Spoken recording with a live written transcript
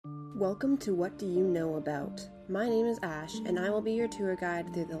Welcome to What Do You Know About? My name is Ash, and I will be your tour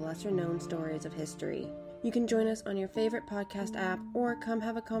guide through the lesser-known stories of history. You can join us on your favorite podcast app, or come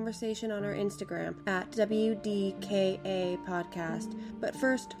have a conversation on our Instagram at WDKA Podcast. But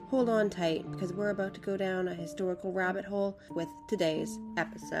first, hold on tight, because we're about to go down a historical rabbit hole with today's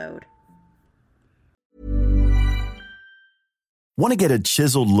episode. Want to get a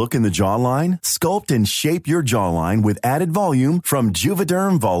chiseled look in the jawline? Sculpt and shape your jawline with added volume from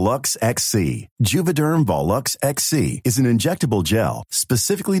Juvederm Volux XC. Juvederm Volux XC is an injectable gel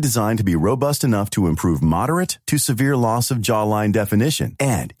specifically designed to be robust enough to improve moderate to severe loss of jawline definition.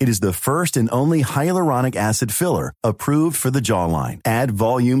 And it is the first and only hyaluronic acid filler approved for the jawline. Add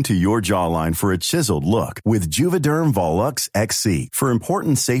volume to your jawline for a chiseled look with Juvederm Volux XC. For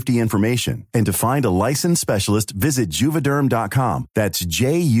important safety information and to find a licensed specialist, visit juvederm.com. That's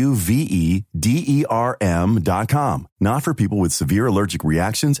JUVEDERM.com. Not for people with severe allergic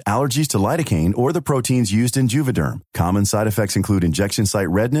reactions, allergies to lidocaine, or the proteins used in Juvederm. Common side effects include injection site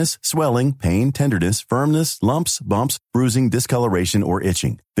redness, swelling, pain, tenderness, firmness, lumps, bumps, bruising, discoloration, or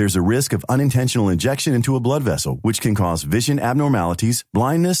itching. There's a risk of unintentional injection into a blood vessel, which can cause vision abnormalities,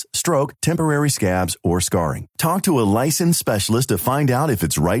 blindness, stroke, temporary scabs, or scarring. Talk to a licensed specialist to find out if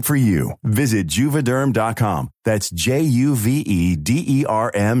it's right for you. Visit Juvederm.com. That's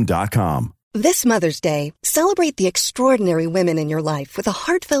JUVEDERM.com. This Mother's Day, celebrate the extraordinary women in your life with a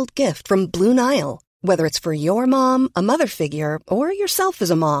heartfelt gift from Blue Nile. Whether it's for your mom, a mother figure, or yourself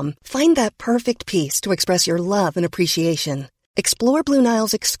as a mom, find that perfect piece to express your love and appreciation. Explore Blue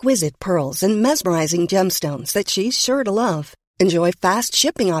Nile's exquisite pearls and mesmerizing gemstones that she's sure to love. Enjoy fast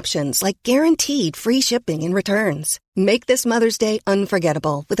shipping options like guaranteed free shipping and returns. Make this Mother's Day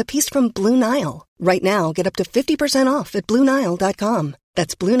unforgettable with a piece from Blue Nile. Right now, get up to 50% off at BlueNile.com.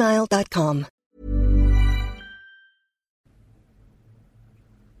 That's BlueNile.com.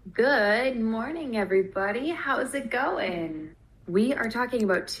 Good morning, everybody. How's it going? We are talking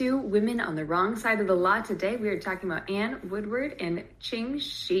about two women on the wrong side of the law today. We are talking about Ann Woodward and Ching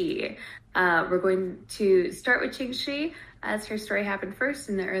Shi. We're going to start with Ching Shi, as her story happened first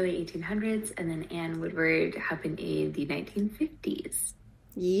in the early 1800s, and then Ann Woodward happened in the 1950s.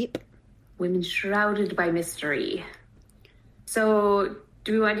 Yep. Women shrouded by mystery. So,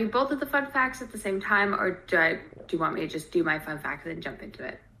 do we want to do both of the fun facts at the same time, or do you want me to just do my fun fact and then jump into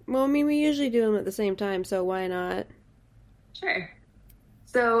it? Well, I mean, we usually do them at the same time, so why not? Sure.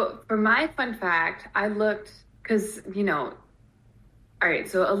 So, for my fun fact, I looked, because, all right,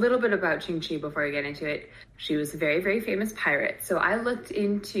 so a little bit about Ching Shi before I get into it. She was a very, very famous pirate. So I looked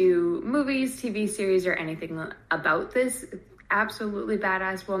into movies, TV series, or anything about this absolutely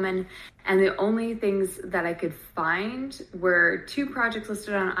badass woman. And the only things that I could find were two projects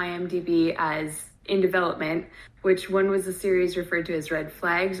listed on IMDb as in development, which one was a series referred to as Red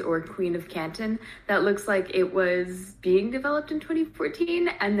Flags or Queen of Canton. That looks like it was being developed in 2014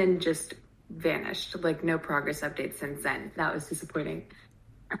 and then just vanished, like no progress updates since then. That was disappointing.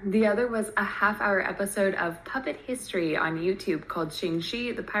 The other was a half-hour episode of Puppet History on YouTube called Ching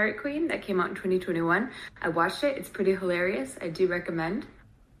Shi, the Pirate Queen, that came out in 2021. I watched it. It's pretty hilarious. I do recommend.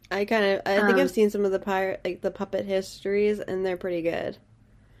 I think I've seen some of the puppet histories, and they're pretty good.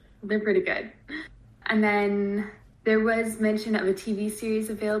 They're pretty good. And then there was mention of a TV series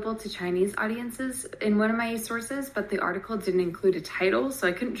available to Chinese audiences in one of my sources, but the article didn't include a title, so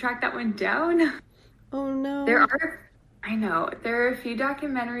I couldn't track that one down. Oh, no. There are a few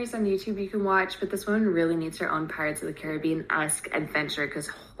documentaries on YouTube you can watch, but this one really needs her own Pirates of the Caribbean-esque adventure, because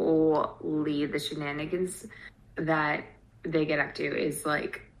holy, the shenanigans that they get up to is,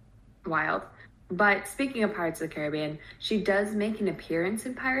 like, wild. But speaking of Pirates of the Caribbean, she does make an appearance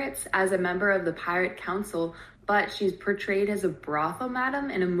in Pirates as a member of the Pirate Council, but she's portrayed as a brothel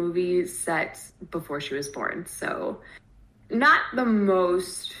madam in a movie set before she was born. So not the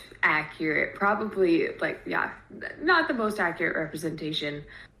most accurate, probably, not the most accurate representation.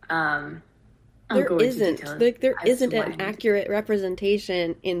 There isn't an accurate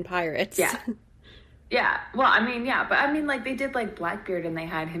representation in Pirates. Yeah. Yeah. Well, I mean, yeah, but I mean, like, they did, like, Blackbeard, and they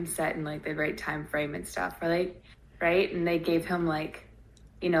had him set in, like, the right time frame and stuff, right? And they gave him, like,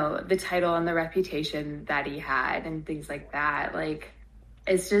 the title and the reputation that he had and things like that. Like,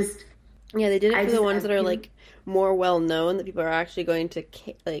 it's just... Yeah, they did it for the ones that are, like, more well-known, that people are actually going to,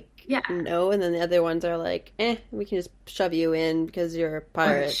 know, and then the other ones are like, we can just shove you in because you're a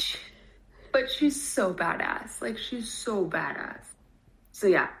pirate. But she's so badass. Like, she's so badass. So,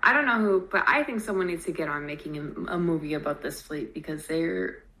 yeah, I don't know who, but I think someone needs to get on making a movie about this fleet, because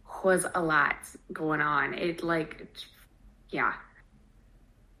there was a lot going on. It, like, yeah.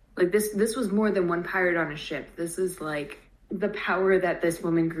 Like, this was more than one pirate on a ship. This is, like, the power that this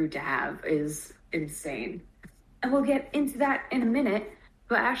woman grew to have is insane. And we'll get into that in a minute.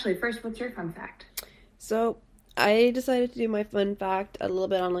 But Ashley, first, what's your fun fact? So I decided to do my fun fact a little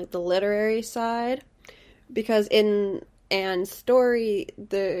bit on like the literary side, because in Anne's story,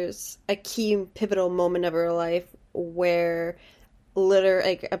 there's a key pivotal moment of her life where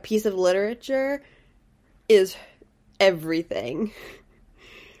like a piece of literature is everything.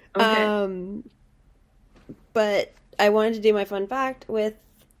 Okay. But I wanted to do my fun fact with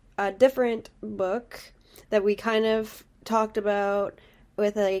a different book that we kind of talked about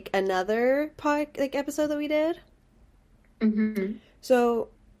with like another episode that we did. Mm-hmm. So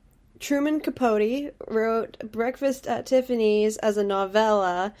Truman Capote wrote Breakfast at Tiffany's as a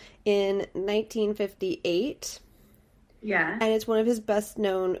novella in 1958. Yeah. And it's one of his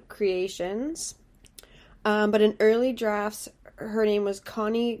best-known creations. But in early drafts, her name was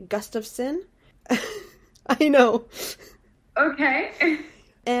Connie Gustafson. I know. Okay.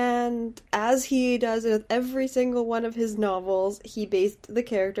 And as he does with every single one of his novels, he based the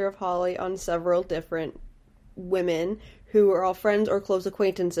character of Holly on several different women who are all friends or close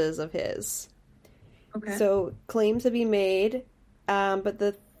acquaintances of his. Okay. So claims to be made, but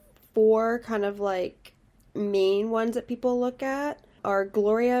the four kind of like main ones that people look at are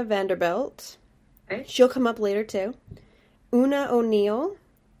Gloria Vanderbilt. Okay. She'll come up later too. Una O'Neill,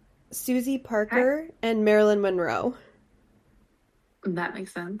 Susie Parker, and Marilyn Monroe. That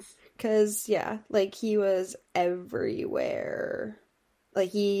makes sense. Because, yeah, like, he was everywhere.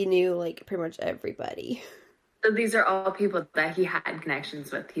 Like, he knew, like, pretty much everybody. So these are all people that he had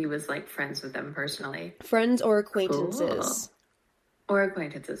connections with. He was, like, friends with them personally. Friends or acquaintances. Cool. Or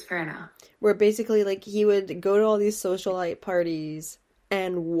acquaintances, fair enough. Where basically, like, he would go to all these socialite parties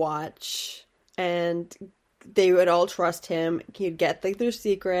and watch, and they would all trust him. He'd get, like, their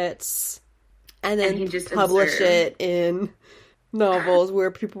secrets, and then he'd just publish observe. it in novels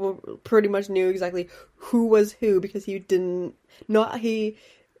where people pretty much knew exactly who was who, because he didn't,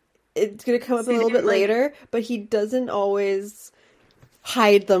 it's going to come up a little bit later, but he doesn't always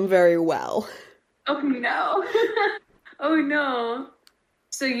hide them very well. Oh, no. Oh, no.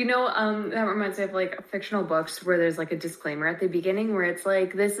 So, that reminds me of, like, fictional books where there's, like, a disclaimer at the beginning where it's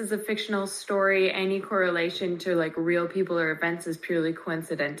like, this is a fictional story. Any correlation to, like, real people or events is purely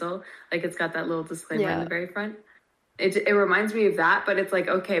coincidental. Like, it's got that little disclaimer in the very front. It reminds me of that, but it's like,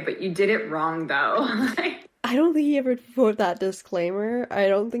 okay, but you did it wrong, though. I don't think he ever wrote that disclaimer. I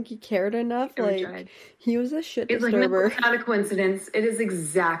don't think he cared enough. Like, tried. He was a shit It's disturber. like, no, it's not a coincidence. It is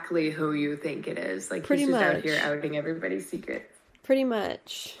exactly who you think it is. Like, Pretty he's just much out here outing everybody's secrets. Pretty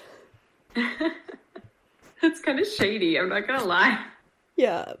much. It's kind of shady, I'm not gonna lie.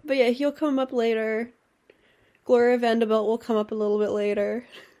 Yeah, but yeah, he'll come up later. Gloria Vanderbilt will come up a little bit later.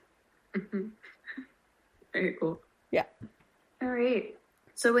 Mm-hmm. Very cool. Yeah. All right.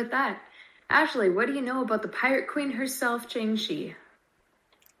 So with that, Ashley, what do you know about the pirate queen herself, Ching Shi?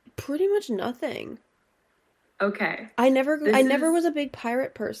 Pretty much nothing. Okay. I never was a big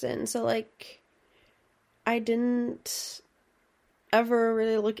pirate person, so like I didn't ever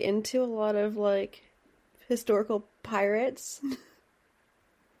really look into a lot of like historical pirates.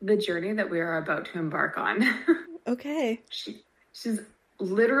 The journey that we are about to embark on. Okay. She's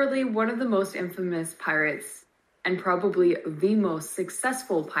literally one of the most infamous pirates and probably the most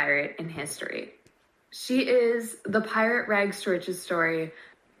successful pirate in history. She is the pirate rags to riches story,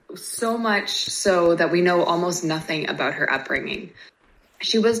 so much so that we know almost nothing about her upbringing.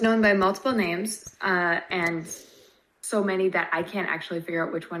 She was known by multiple names, and so many that I can't actually figure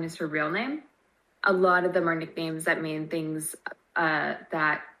out which one is her real name. A lot of them are nicknames that mean things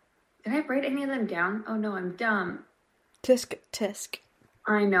that... Did I write any of them down? Oh no, I'm dumb. Tisk.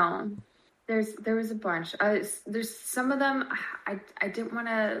 I know. There was a bunch. There's some of them, I didn't want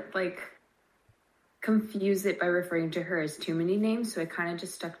to, like, confuse it by referring to her as too many names, so I kind of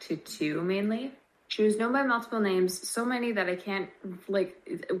just stuck to two, mainly. She was known by multiple names, so many that I can't, like,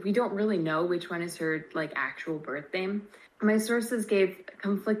 we don't really know which one is her, like, actual birth name. My sources gave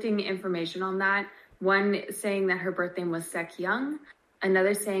conflicting information on that. One saying that her birth name was Sek Young,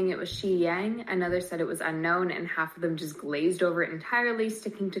 another saying it was Shi Yang, another said it was unknown, and half of them just glazed over it entirely,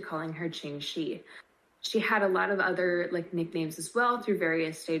 sticking to calling her Ching Shi. She had a lot of other like nicknames as well through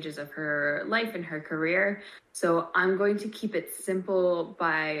various stages of her life and her career. So I'm going to keep it simple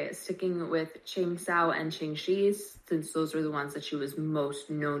by sticking with Ching Sao and Ching Shi, since those were the ones that she was most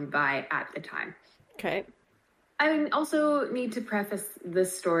known by at the time. Okay. I also need to preface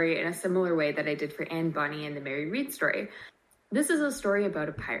this story in a similar way that I did for Anne Bonny and the Mary Read story. This is a story about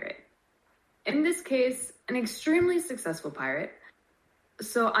a pirate. In this case, an extremely successful pirate.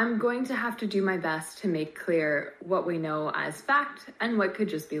 So I'm going to have to do my best to make clear what we know as fact and what could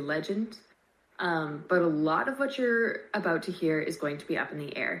just be legend. But a lot of what you're about to hear is going to be up in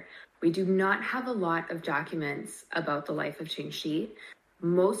the air. We do not have a lot of documents about the life of Ching Shi.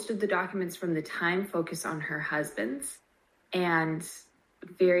 Most of the documents from the time focus on her husbands, and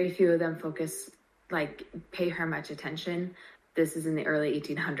very few of them pay her much attention. This is in the early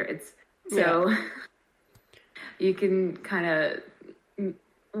 1800s. So we can kind of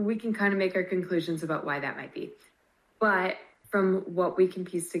make our conclusions about why that might be. But from what we can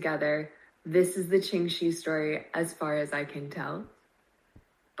piece together, this is the Ching Shi story as far as I can tell.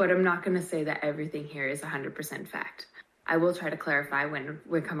 But I'm not going to say that everything here is 100% fact. I will try to clarify when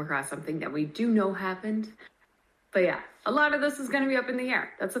we come across something that we do know happened. But yeah, a lot of this is going to be up in the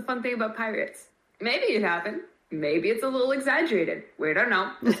air. That's the fun thing about pirates. Maybe it happened. Maybe it's a little exaggerated. We don't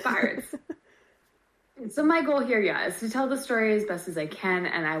know. It's pirates. So my goal here, is to tell the story as best as I can,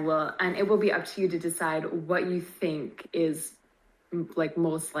 and it will be up to you to decide what you think is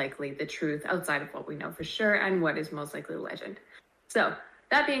most likely the truth outside of what we know for sure and what is most likely legend. So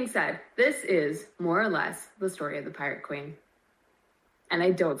that being said, this is more or less the story of the Pirate Queen. And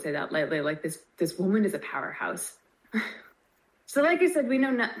I don't say that lightly, this woman is a powerhouse. So like I said, we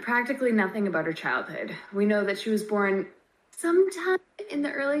know practically nothing about her childhood. We know that she was born sometime in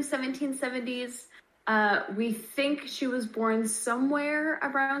the early 1770s. We think she was born somewhere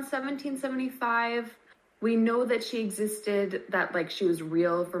around 1775. We know that she existed, that she was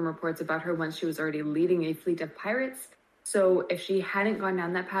real from reports about her once she was already leading a fleet of pirates. So if she hadn't gone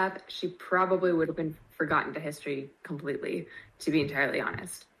down that path, she probably would have been forgotten to history completely, to be entirely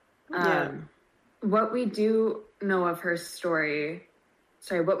honest. What we know of her story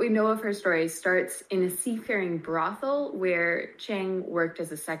starts in a seafaring brothel where Chang worked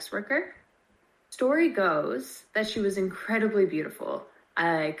as a sex worker. Story goes that she was incredibly beautiful.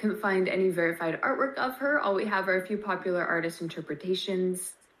 I couldn't find any verified artwork of her. All we have are a few popular artist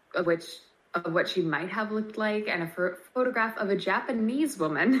interpretations of what she might have looked like, and a photograph of a Japanese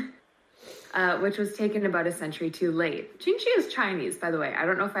woman, which was taken about a century too late. Ching Shi is Chinese, by the way. I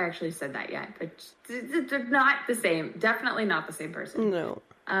don't know if I actually said that yet, but they're not the same. Definitely not the same person. No.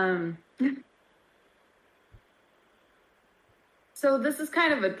 So this is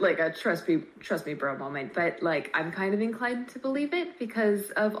kind of a trust me bro moment, but I'm kind of inclined to believe it because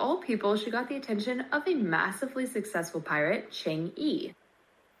of all people, she got the attention of a massively successful pirate, Cheng Yi.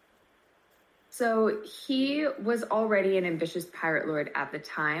 So he was already an ambitious pirate lord at the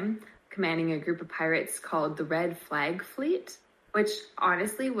time, commanding a group of pirates called the Red Flag Fleet, which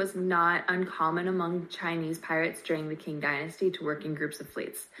honestly was not uncommon among Chinese pirates during the Qing Dynasty to work in groups of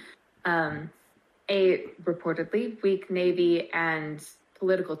fleets. A reportedly weak navy and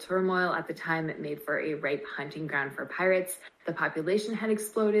political turmoil at the time, it made for a ripe hunting ground for pirates. The population had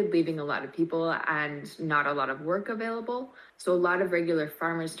exploded, leaving a lot of people and not a lot of work available. So a lot of regular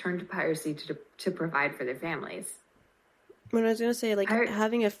farmers turned to piracy to provide for their families. When I was going to say,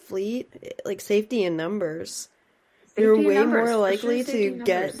 having a fleet, safety in numbers. You're way more likely to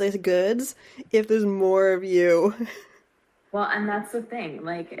get the goods if there's more of you. Well, and that's the thing.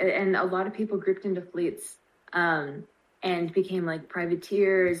 And a lot of people grouped into fleets and became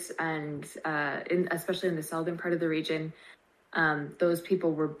privateers, and especially in the southern part of the region, those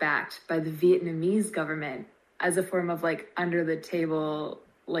people were backed by the Vietnamese government as a form of under the table,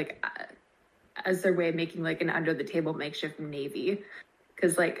 as their way of making an under the table makeshift navy.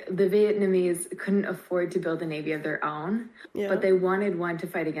 Because the Vietnamese couldn't afford to build a navy of their own, but they wanted one to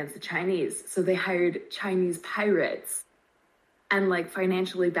fight against the Chinese. So they hired Chinese pirates and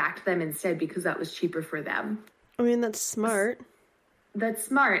financially backed them instead because that was cheaper for them. I mean, that's smart. That's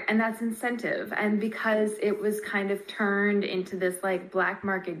smart, and that's incentive. And because it was kind of turned into this black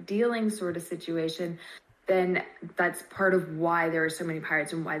market dealing sort of situation, then that's part of why there are so many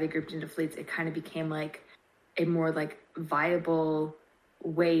pirates and why they grouped into fleets. It kind of became a more viable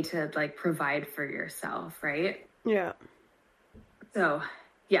way to provide for yourself, right? Yeah. So,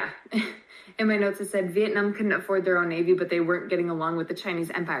 yeah. In my notes it said Vietnam couldn't afford their own navy, but they weren't getting along with the Chinese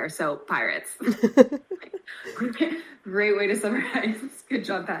Empire, so pirates. Great way to summarize. Good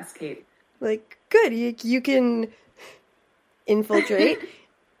job, past Kate. Good. You can infiltrate.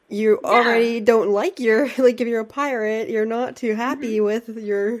 You already don't like if you're a pirate, you're not too happy with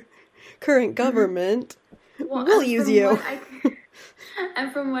your current government. Well, we'll use you.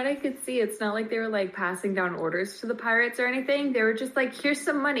 And from what I could see, it's not like they were passing down orders to the pirates or anything. They were just here's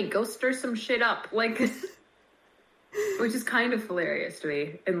some money, go stir some shit up. Which is kind of hilarious to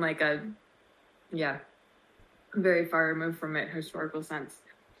me in a very far removed from it historical sense.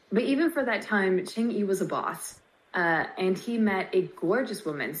 But even for that time, Ching Yi was a boss. and he met a gorgeous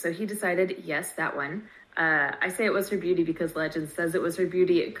woman. So he decided, yes, that one. I say it was her beauty because legend says it was her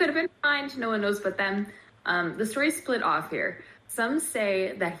beauty. It could have been fine. No one knows but them. The story split off here. Some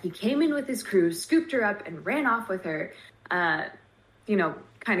say that he came in with his crew, scooped her up, and ran off with her, kind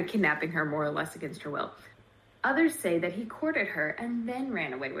of kidnapping her more or less against her will. Others say that he courted her and then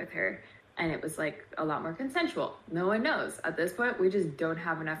ran away with her. And it was like a lot more consensual. No one knows. At this point, we just don't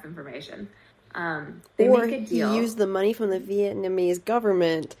have enough information. They or make a deal. He used the money from the Vietnamese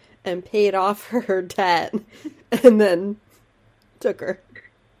government and paid off her debt and then took her.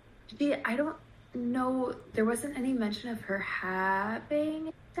 I don't know. There wasn't any mention of her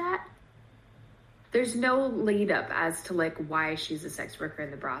having that. There's no lead up as to like why she's a sex worker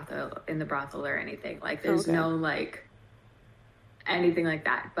in the brothel or anything. Like there's no like anything like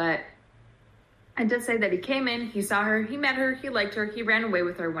that. But it does say that he came in, he saw her, he met her, he liked her, he ran away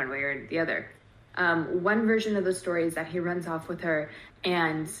with her one way or the other. One version of the story is that he runs off with her,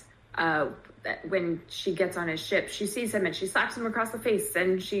 and when she gets on his ship, she sees him and she slaps him across the face,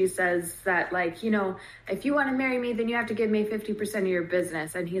 and she says that, like, if you want to marry me, then you have to give me 50% of your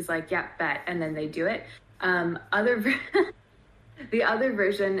business. And he's like, yeah, bet. And then they do it. The other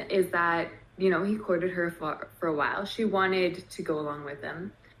version is that, he courted her for a while. She wanted to go along with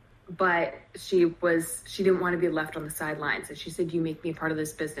him, but she didn't want to be left on the sidelines. And she said, you make me part of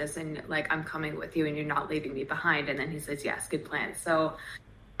this business, and like, I'm coming with you and you're not leaving me behind. And then he says, yes, good plan. So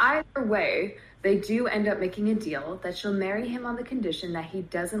either way, they do end up making a deal that she'll marry him on the condition that he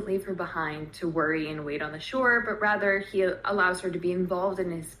doesn't leave her behind to worry and wait on the shore, but rather he allows her to be involved in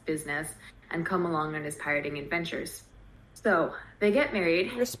his business and come along on his pirating adventures. So they get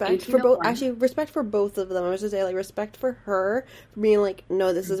married. Respect for both. Actually, respect for both of them. I was just saying, like, respect for her for being like,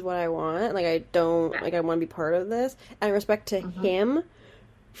 no, this is what I want. Like, I don't like. I want to be part of this. And respect to him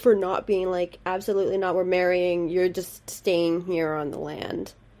for not being like, absolutely not. We're marrying. You're just staying here on the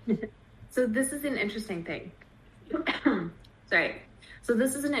land. So this is an interesting thing. Sorry. So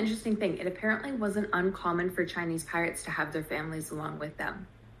this is an interesting thing. It apparently wasn't uncommon for Chinese pirates to have their families along with them.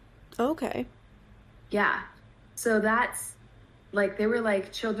 Okay. Yeah. So that's, like, they were,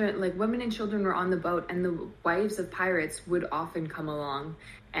 like, children, like, women and children were on the boat, and the wives of pirates would often come along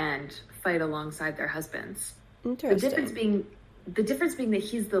and fight alongside their husbands. Interesting. The difference being that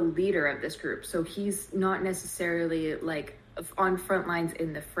he's the leader of this group, so he's not necessarily, like, on front lines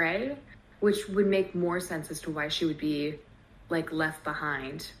in the fray, which would make more sense as to why she would be, like, left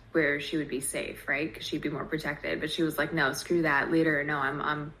behind where she would be safe, right? Because she'd be more protected. But she was like, no, screw that, leader. No,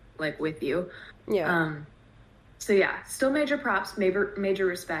 I'm like, with you. Yeah. So yeah, still major props, major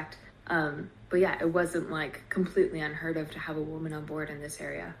respect. But yeah, it wasn't like completely unheard of to have a woman on board in this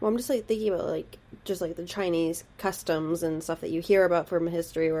area. Well, I'm just like thinking about like just like the Chinese customs and stuff that you hear about from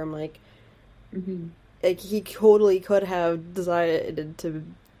history, where I'm like, like he totally could have decided to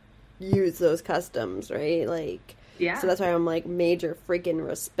use those customs, right? Like, yeah. So that's why I'm like, major freaking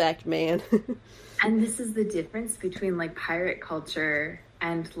respect, man. And this is the difference between like pirate culture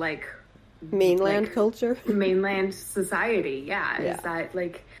and like mainland culture, mainland society. Yeah, is that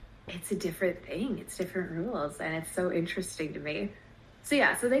like it's a different thing, it's different rules, and it's so interesting to me. So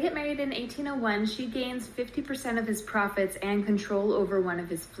yeah, so they get married in 1801. She gains 50% of his profits and control over one of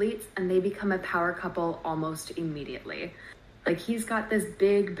his fleets, and they become a power couple almost immediately. Like, he's got this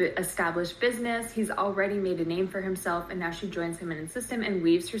big established business, he's already made a name for himself, and now she joins him and insists him and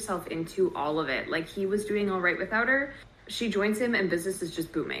weaves herself into all of it. Like, he was doing all right without her, she joins him, and business is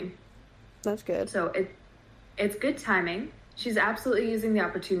just booming. That's good. So it's good timing. She's absolutely using the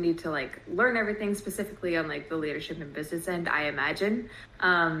opportunity to like learn everything, specifically on like the leadership and business end, I imagine,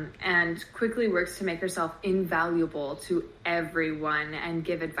 and quickly works to make herself invaluable to everyone and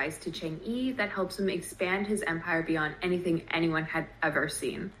give advice to Ching Yi that helps him expand his empire beyond anything anyone had ever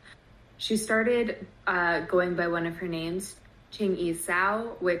seen. She started going by one of her names, Ching Yi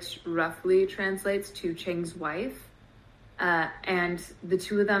Sao, which roughly translates to Ching's wife. And the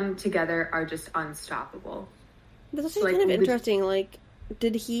two of them together are just unstoppable. That's actually kind of interesting. Like,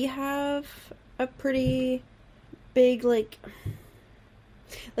 did he have a pretty big, like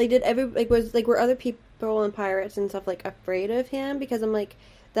were other people and pirates and stuff, like, afraid of him? Because I'm like,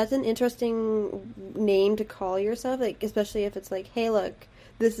 that's an interesting name to call yourself, like, especially if it's like, hey, look,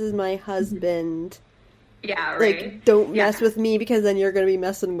 this is my husband. Yeah, right. Like, don't mess with me, because then you're going to be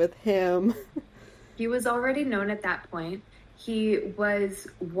messing with him. He was already known at that point. He was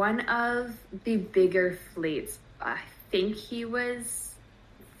one of the bigger fleets. I think he was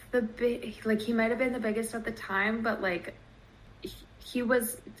he might have been the biggest at the time, but like he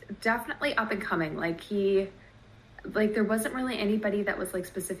was definitely up and coming. Like he like there wasn't really anybody that was like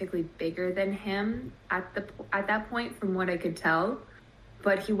specifically bigger than him at that point, from what I could tell.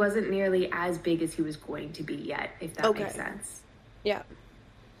 But he wasn't nearly as big as he was going to be yet, if that makes sense. Yeah.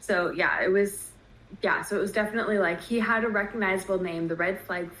 So yeah, it was definitely like he had a recognizable name. The Red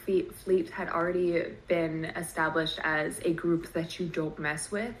Flag Fleet had already been established as a group that you don't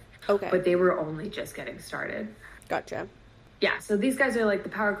mess with. Okay. But they were only just getting started. Gotcha. Yeah, so these guys are like the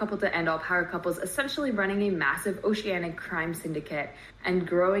power couple to end all power couples, essentially running a massive oceanic crime syndicate and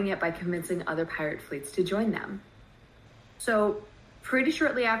growing it by convincing other pirate fleets to join them. So pretty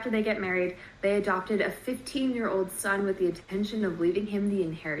shortly after they get married, they adopted a 15-year-old son with the intention of leaving him the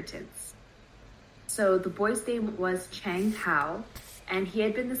inheritance. So the boy's name was Chang Hao, and he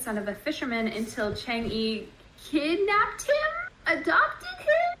had been the son of a fisherman until Chang Yi kidnapped him, adopted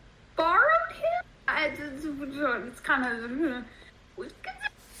him, borrowed him. It's kind of,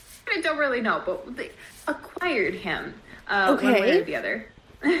 I don't really know, but they acquired him one way or the other.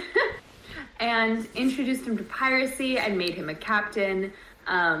 And introduced him to piracy and made him a captain.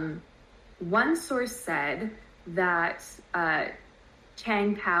 One source said that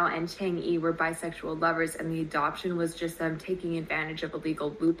Chang Pao and Chang Yi were bisexual lovers, and the adoption was just them taking advantage of a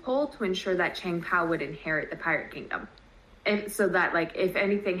legal loophole to ensure that Chang Pao would inherit the pirate kingdom. And so that, like, if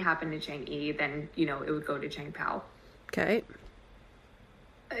anything happened to Chang Yi, then, you know, it would go to Chang Pao. Okay.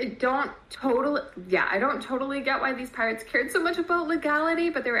 I don't totally get why these pirates cared so much about legality,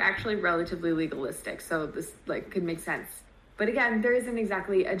 but they were actually relatively legalistic, so this, like, could make sense. But again, there isn't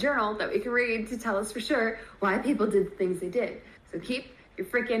exactly a journal that we can read to tell us for sure why people did the things they did. So keep your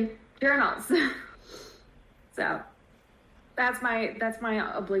freaking journals. So that's my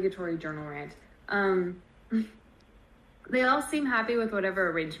obligatory journal rant. They all seem happy with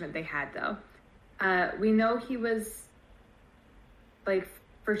whatever arrangement they had, though. We know he was, like,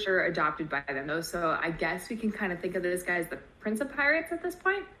 for sure adopted by them, though, so I guess we can kind of think of this guy as the Prince of Pirates at this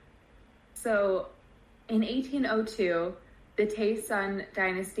point. So, in 1802, the Tay Son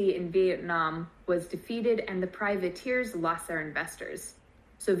dynasty in Vietnam was defeated, and the privateers lost their investors.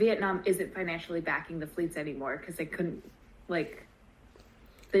 So Vietnam isn't financially backing the fleets anymore, because they couldn't, like,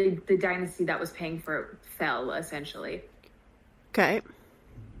 the dynasty that was paying for it fell, essentially. Okay.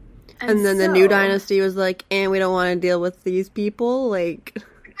 And then the new dynasty was like, and we don't want to deal with these people, like...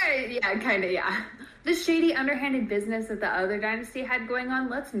 Yeah, kind of, yeah. The shady, underhanded business that the other dynasty had going on,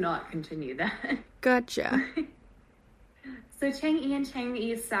 let's not continue that. Gotcha. So Chang Yi and Chang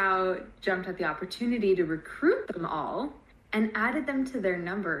Yi Sao jumped at the opportunity to recruit them all and added them to their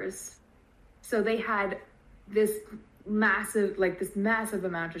numbers. So they had this massive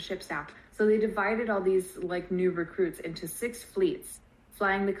amount of ships now. So they divided all these, like, new recruits into 6 fleets,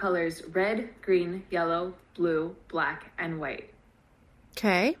 flying the colors red, green, yellow, blue, black, and white.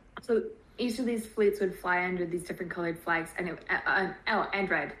 Okay. So each of these fleets would fly under these different colored flags, and and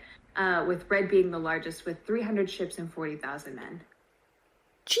red, with red being the largest, with 300 ships and 40,000 men.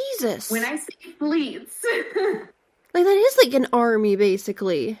 Jesus. When I say fleets, like, that is like an army,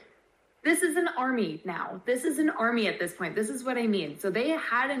 basically. This is an army now. This is an army at this point. This is what I mean. So they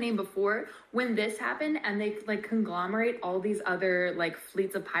had a name before when this happened, and they, like, conglomerate all these other, like,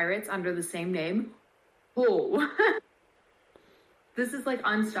 fleets of pirates under the same name. Oh. This is, like,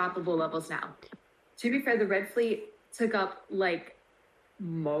 unstoppable levels now. To be fair, the Red Fleet took up, like,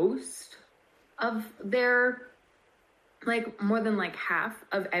 most of their, like, more than, like, half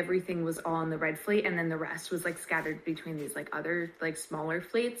of everything was all in the Red Fleet, and then the rest was, like, scattered between these, like, other, like, smaller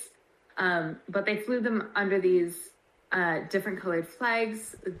fleets. But they flew them under these different colored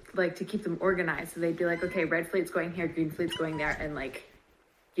flags, like, to keep them organized. So they'd be like, okay, red fleet's going here, green fleet's going there, and, like,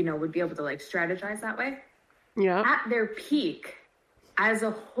 you know, would be able to, like, strategize that way. Yeah. At their peak, as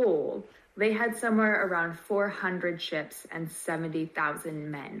a whole, they had somewhere around 400 ships and 70,000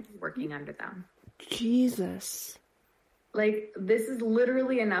 men working under them. Jesus. Like, this is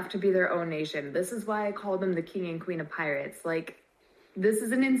literally enough to be their own nation. This is why I call them the king and queen of pirates. Like, this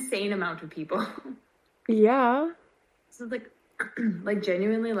is an insane amount of people. Yeah. This is, like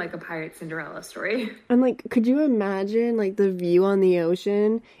genuinely like a pirate Cinderella story. And, like, could you imagine, like, the view on the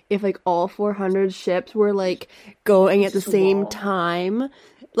ocean if, like, all 400 ships were, like, going at the same time?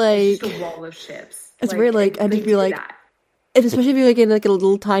 Like, just a wall of ships. It's weird, like, I'd just be like, especially if you're, like, in, like, a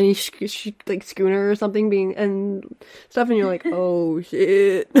little tiny, like, schooner or something being, and stuff, and you're like, oh,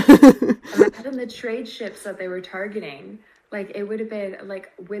 shit. Imagine the trade ships that they were targeting. Like, it would have been,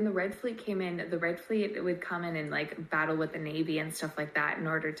 like, when the Red Fleet came in, the Red Fleet would come in and, like, battle with the Navy and stuff like that in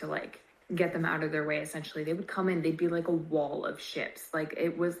order to, like, get them out of their way, essentially. They would come in, they'd be, like, a wall of ships. Like,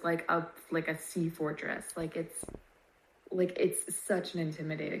 it was, like a sea fortress. Like, it's such an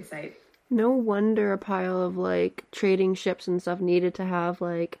intimidating sight. No wonder a pile of, like, trading ships and stuff needed to have,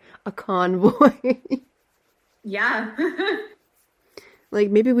 like, a convoy. Yeah. Like,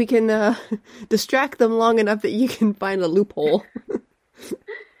 maybe we can distract them long enough that you can find a loophole.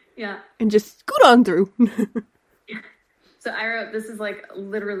 Yeah. And just scoot on through. So I wrote, this is like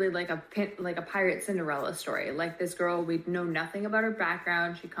literally like a pirate Cinderella story. Like, this girl, we know nothing about her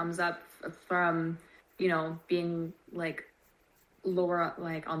background. She comes up from, you know, being like lower,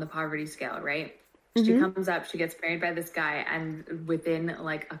 like on the poverty scale, right? Mm-hmm. She comes up, she gets married by this guy, and within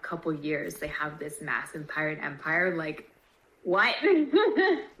like a couple years, they have this massive pirate empire. Like, what?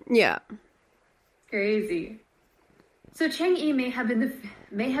 Yeah. Crazy. So Chang Yi may have been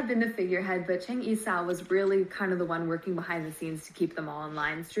the figurehead, but Chang Yi Sao was really kind of the one working behind the scenes to keep them all in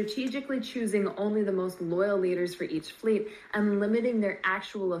line, strategically choosing only the most loyal leaders for each fleet and limiting their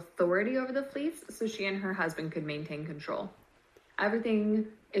actual authority over the fleets so she and her husband could maintain control. Everything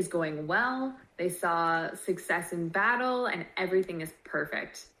is going well. They saw success in battle and everything is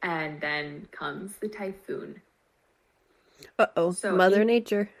perfect. And then comes the typhoon. Uh-oh. So Mother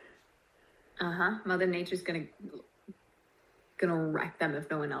Nature. Mother Nature's gonna wreck them if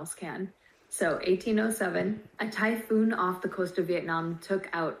no one else can. So 1807, a typhoon off the coast of Vietnam took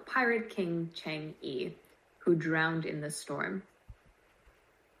out pirate king Chang Yi, who drowned in the storm.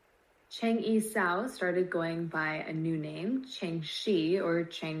 Chang Yi Sao started going by a new name, Ching Shi, or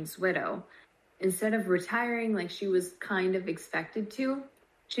Chang's widow. Instead of retiring like she was kind of expected to,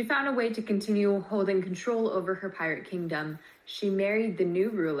 she found a way to continue holding control over her pirate kingdom. She married the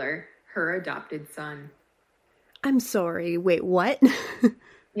new ruler, her adopted son. I'm sorry, wait, what?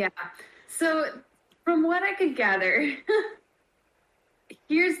 Yeah. So, from what I could gather,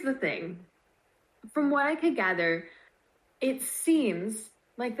 here's the thing. From what I could gather, it seems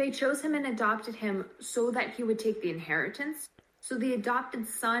like they chose him and adopted him so that he would take the inheritance. So the adopted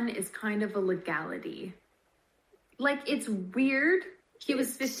son is kind of a legality. Like, it's weird. He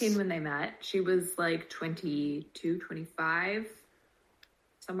was 15 when they met. She was like 22, 25,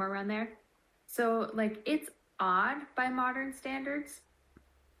 somewhere around there. So, like, it's odd by modern standards,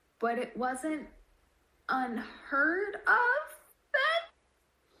 but it wasn't unheard of then.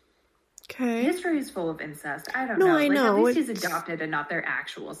 Okay. History is full of incest. I don't know. I know. At least he's adopted and not their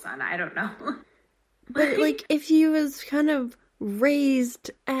actual son. I don't know. But, like, if he was kind of raised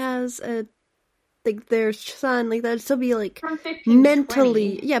as a, like, their son, like, that'd still be, like,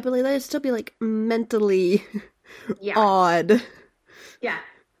 mentally... 20. Yeah, but, like, that'd still be, like, mentally odd. Yeah.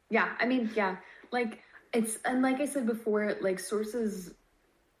 Yeah. I mean, yeah. Like, it's... And like I said before, like, sources...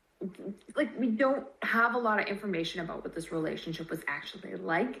 Like, we don't have a lot of information about what this relationship was actually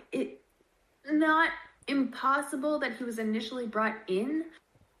like. It's not impossible that he was initially brought in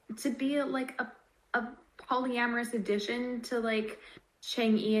to be, like, a polyamorous addition to, like,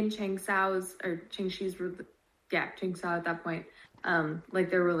 Chang Yi and Chang Sao's, or Chang Shi's, Chang Sao at that point,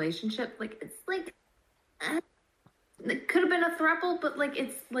 like, their relationship. Like, it's, like, it could have been a throuple, but, like,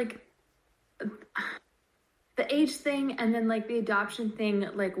 it's, like, the age thing and then, like, the adoption thing,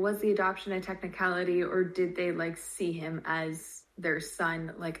 like, was the adoption a technicality, or did they, like, see him as their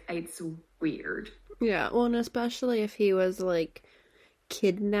son? Like, it's weird. Yeah, well, and especially if he was, like,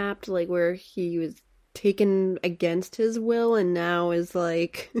 kidnapped, like, where he was taken against his will and now is,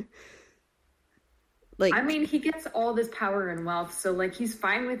 like... like, I mean, he gets all this power and wealth, so, like, he's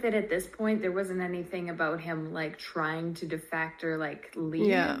fine with it at this point. There wasn't anything about him, like, trying to defect or, like,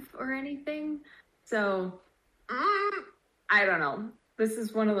 leave or anything. So... I don't know. This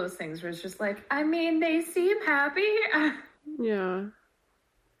is one of those things where it's just like, I mean, they seem happy. Yeah.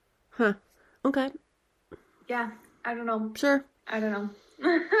 Huh. Okay. Yeah. I don't know. Sure. I don't know.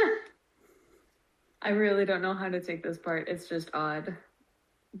 I really don't know how to take this part. It's just odd.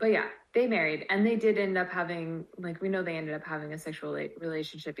 But yeah, they married, and they did end up having, like, we know they ended up having a sexual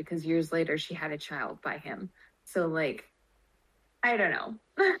relationship because years later she had a child by him. So, like, I don't know.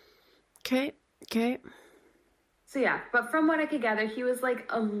 Okay. So yeah, but from what I could gather, he was, like,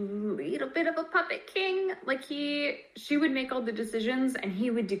 a little bit of a puppet king. Like, she would make all the decisions and he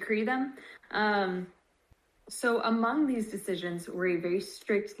would decree them. So among these decisions were a very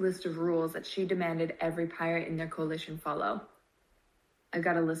strict list of rules that she demanded every pirate in their coalition follow. I've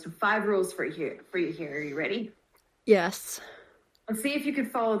got a list of 5 rules for you here. Are you ready? Yes. Let's see if you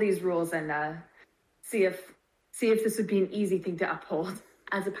could follow these rules and see if this would be an easy thing to uphold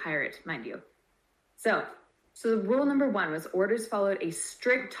as a pirate, mind you. So rule number 1 was orders followed a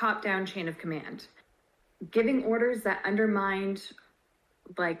strict top-down chain of command. Giving orders that undermined,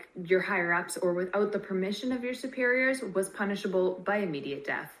 like, your higher-ups or without the permission of your superiors was punishable by immediate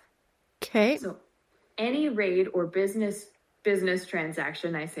death. Okay. So any raid or business business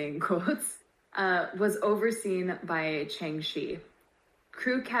transaction, I say in quotes, was overseen by Ching Shi.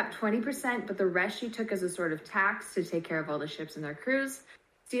 Crew kept 20%, but the rest she took as a sort of tax to take care of all the ships and their crews.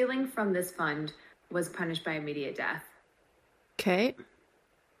 Stealing from this fund was punished by immediate death. Okay.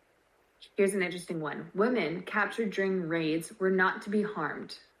 Here's an interesting one. Women captured during raids were not to be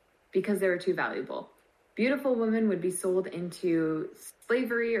harmed because they were too valuable. Beautiful women would be sold into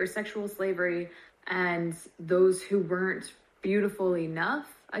slavery or sexual slavery, and those who weren't beautiful enough,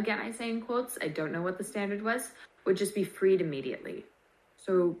 again, I say in quotes, I don't know what the standard was, would just be freed immediately.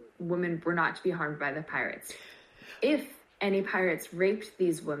 So women were not to be harmed by the pirates. If any pirates raped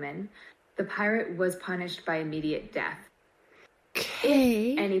these women, the pirate was punished by immediate death.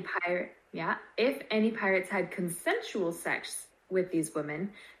 Okay. If any pirates had consensual sex with these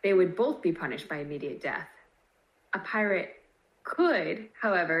women, they would both be punished by immediate death. A pirate could,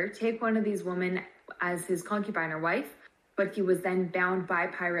 however, take one of these women as his concubine or wife, but he was then bound by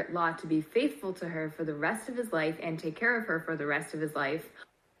pirate law to be faithful to her for the rest of his life and take care of her for the rest of his life,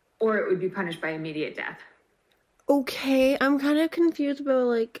 or it would be punished by immediate death. Okay, I'm kind of confused about,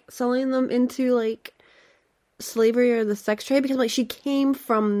 like, selling them into, like, slavery or the sex trade, because, like, she came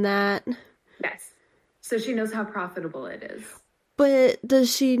from that. Yes. So she knows how profitable it is. But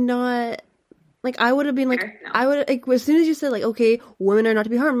does she not... Like, I would have been, like... No. I would... Like, as soon as you said, like, okay, women are not to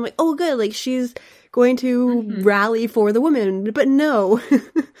be harmed, I'm like, oh, good, like, she's going to rally for the women. But no.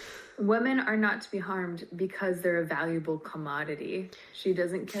 Women are not to be harmed because they're a valuable commodity. She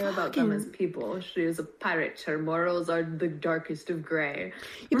doesn't care about them as people. She is a pirate. Her morals are the darkest of gray.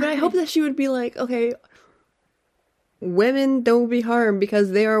 Yeah, but I hope that she would be like, okay, women don't be harmed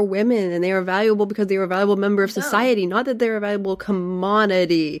because they are women and they are valuable because they are a valuable member of society, not that they're a valuable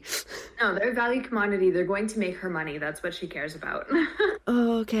commodity. No, they're a value commodity. They're going to make her money. That's what she cares about.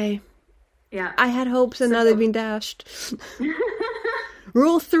 Oh, okay. Yeah. I had hopes and now they've been dashed.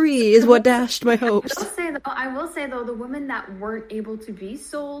 Rule 3 is what dashed my hopes. I will say though, the women that weren't able to be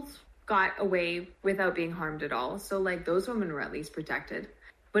sold got away without being harmed at all. So, like, those women were at least protected.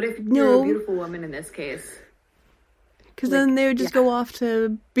 But if you're a beautiful woman in this case... Because then they would just go off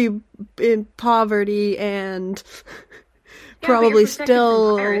to be in poverty and probably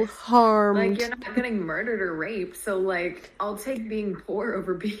still harmed. Like, you're not getting murdered or raped, so, like, I'll take being poor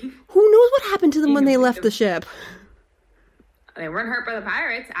over being... Who knows what happened to them when they left the ship? They weren't hurt by the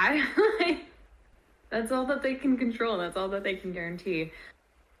pirates. That's all that they can control. That's all that they can guarantee.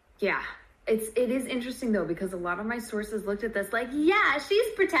 Yeah. It is interesting, though, because a lot of my sources looked at this like, yeah, she's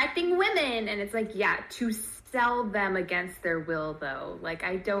protecting women. And it's like, yeah, to sell them against their will, though. Like,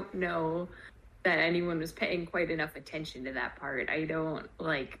 I don't know that anyone was paying quite enough attention to that part.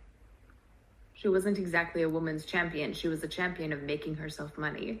 She wasn't exactly a woman's champion. She was a champion of making herself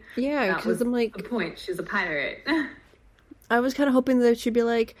money. Yeah, because I'm like... the point. She's a pirate. I was kind of hoping that she'd be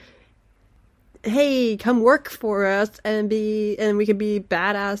like, hey, come work for us and we could be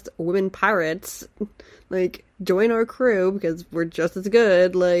badass women pirates. Like, join our crew because we're just as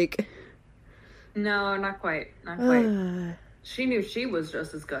good. Like, no, not quite. Not quite. She knew she was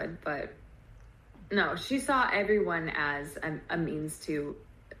just as good, but no, she saw everyone as a means to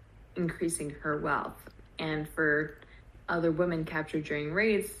increasing her wealth. And for other women captured during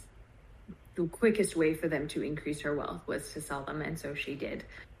raids, the quickest way for them to increase her wealth was to sell them, and so she did.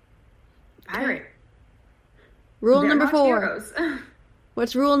 Pirate. Rule number 4.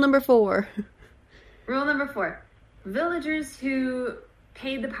 What's rule number 4? Rule number 4. Villagers who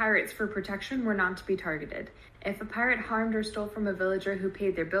paid the pirates for protection were not to be targeted. If a pirate harmed or stole from a villager who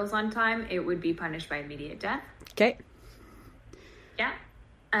paid their bills on time, it would be punished by immediate death. Okay. Yeah.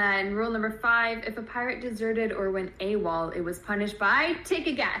 And rule number 5, if a pirate deserted or went AWOL, it was punished by, take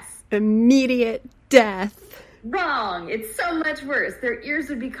a guess. Immediate death. Wrong. It's so much worse. Their ears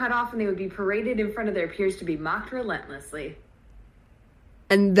would be cut off and they would be paraded in front of their peers to be mocked relentlessly.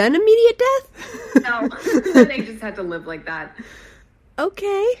 And then immediate death? No. Then they just had to live like that.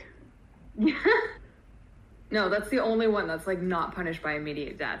 Okay. No, that's the only one that's, like, not punished by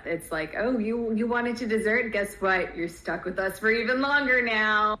immediate death. It's like, oh, you wanted to desert? Guess what? You're stuck with us for even longer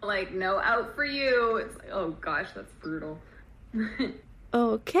now. Like, no out for you. It's like, oh, gosh, that's brutal.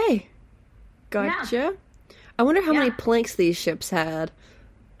 Okay. Gotcha. Yeah. I wonder how many planks these ships had.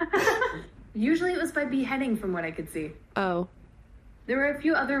 Usually it was by beheading, from what I could see. Oh. There were a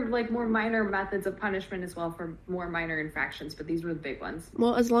few other, like, more minor methods of punishment as well for more minor infractions, but these were the big ones.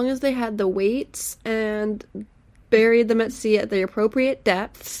 Well, as long as they had the weights and buried them at sea at the appropriate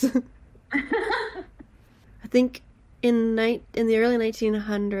depths. I think in the early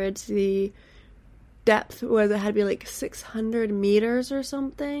 1900s, the depth was, it had to be like 600 meters or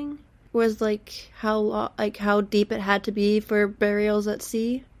something. was like how deep it had to be for burials at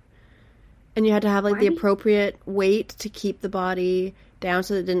sea, and you had to have like the appropriate weight to keep the body down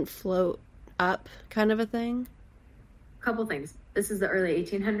so that it didn't float up, kind of a thing. Couple things. This is the early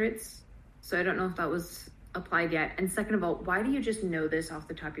 1800s, so I don't know if that was applied yet. And second of all, why do you just know this off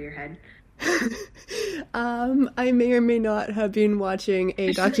the top of your head? I may or may not have been watching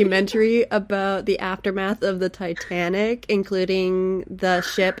a documentary about the aftermath of the Titanic, including the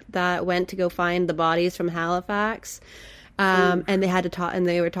ship that went to go find the bodies from Halifax. And they had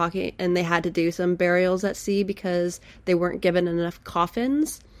to do some burials at sea because they weren't given enough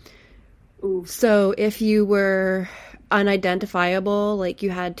coffins. Ooh. So if you were unidentifiable, like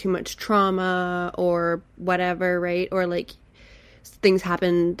you had too much trauma or whatever, right? Or like things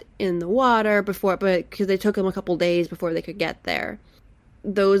happened in the water before, but because they took them a couple days before they could get there.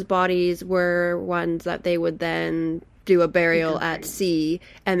 Those bodies were ones that they would then do a burial at sea,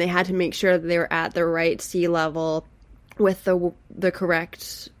 and they had to make sure that they were at the right sea level with the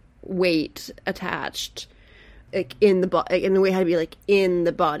correct weight attached, like and the weight had to be like in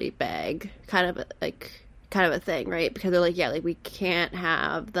the body bag, kind of a thing, right? Because they're like, yeah, like we can't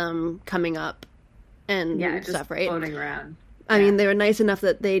have them coming up and just stuff, right? Floating around. I mean, they were nice enough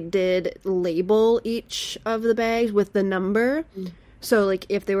that they did label each of the bags with the number. So, like,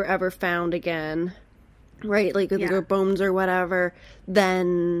 if they were ever found again, right, like with their bones or whatever,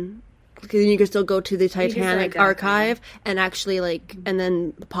 then you could still go to the Titanic archive and actually, like, and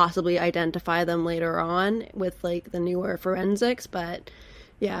then possibly identify them later on with, like, the newer forensics. But,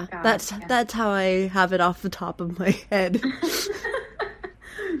 yeah, that's how I have it off the top of my head.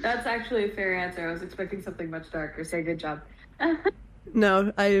 That's actually a fair answer. I was expecting something much darker, so good job.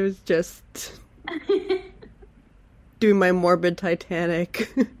 No, I was just doing my morbid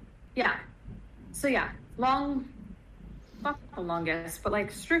Titanic. Yeah. So yeah, not the longest, but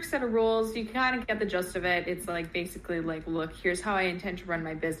like strict set of rules. You kind of get the gist of it. It's like basically like, look, here's how I intend to run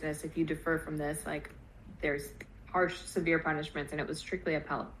my business. If you defer from this, like there's harsh, severe punishments, and it was strictly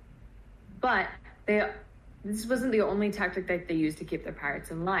upheld. But this wasn't the only tactic that they used to keep their pirates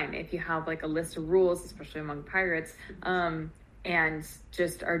in line. If you have like a list of rules, especially among pirates, and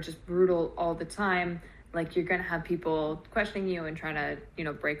are just brutal all the time, like you're gonna have people questioning you and trying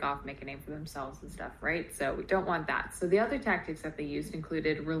to, break off, make a name for themselves and stuff, right? So we don't want that. So the other tactics that they used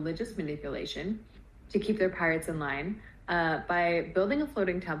included religious manipulation to keep their pirates in line, by building a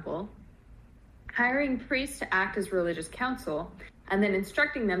floating temple, hiring priests to act as religious council, and then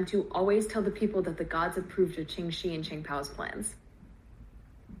instructing them to always tell the people that the gods approved of Ching Shi and Ching Pao's plans.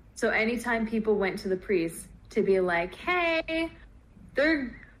 So anytime people went to the priests to be like, hey,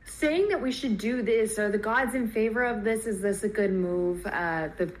 they're saying that we should do this, are the gods in favor of this? Is this a good move?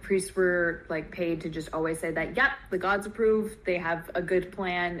 The priests were like paid to just always say that, yep, the gods approve, they have a good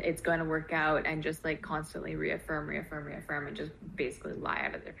plan, it's going to work out, and just like constantly reaffirm, and just basically lie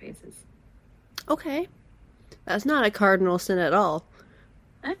out of their faces. Okay. That's not a cardinal sin at all.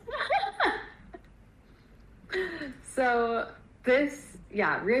 So this,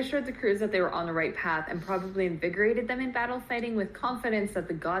 reassured the crews that they were on the right path and probably invigorated them in battle fighting with confidence that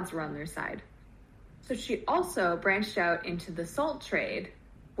the gods were on their side. So she also branched out into the salt trade,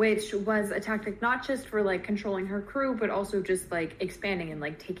 which was a tactic not just for like controlling her crew, but also just like expanding and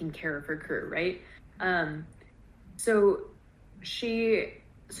like taking care of her crew, right? So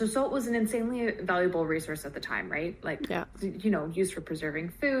salt was an insanely valuable resource at the time, right? Like, used for preserving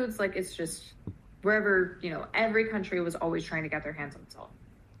foods. Like, it's just wherever, every country was always trying to get their hands on salt.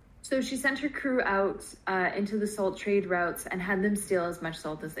 So she sent her crew out into the salt trade routes and had them steal as much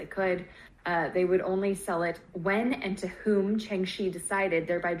salt as they could. They would only sell it when and to whom Ching Shi decided,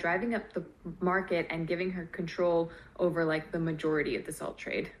 thereby driving up the market and giving her control over, like, the majority of the salt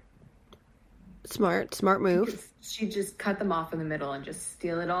trade. Smart move. She just cut them off in the middle and just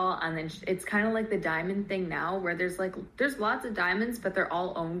steal it all. And then it's kind of like the diamond thing now, where there's lots of diamonds, but they're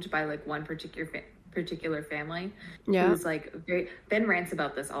all owned by like one particular family. Yeah. Who's like Ben rants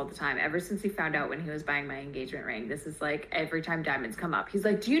about this all the time. Ever since he found out when he was buying my engagement ring, this is like every time diamonds come up, he's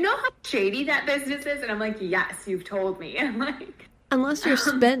like, do you know how shady that business is? And I'm like, yes, you've told me. I'm like, unless you're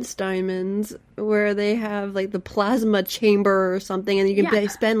Spence diamonds, where they have like the plasma chamber or something, and you can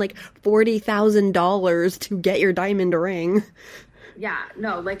spend like $40,000 to get your diamond ring. Yeah,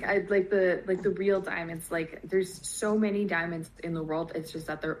 no, like the real diamonds. Like, there's so many diamonds in the world. It's just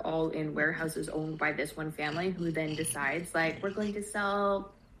that they're all in warehouses owned by this one family, who then decides like, we're going to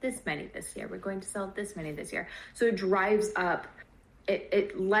sell this many this year. We're going to sell this many this year. So it drives up.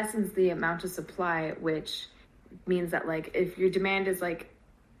 It lessens the amount of supply, which means that like if your demand is like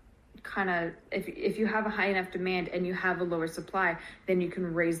kind of, if you have a high enough demand and you have a lower supply, then you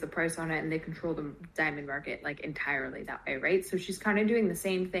can raise the price on it, and they control the diamond market like entirely that way, right? So she's kind of doing the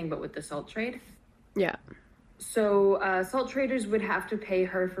same thing, but with the salt trade. Yeah. So salt traders would have to pay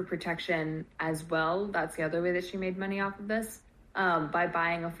her for protection as well. That's the other way that she made money off of this, by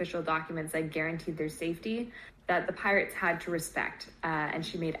buying official documents that guaranteed their safety, that the pirates had to respect. And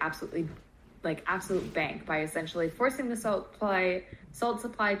she made absolute bank by essentially forcing the salt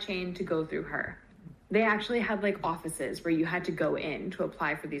supply chain to go through her. They actually had like offices where you had to go in to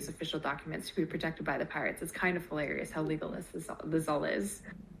apply for these official documents to be protected by the pirates. It's kind of hilarious how legalist this all is.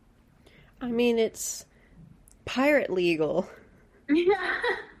 I mean, it's pirate legal. Yeah.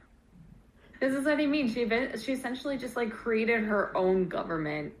 This is what I mean. She essentially just like created her own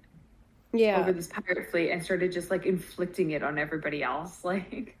government over this pirate fleet and started just like inflicting it on everybody else.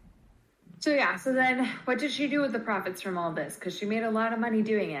 Like, so then what did she do with the profits from all this? Because she made a lot of money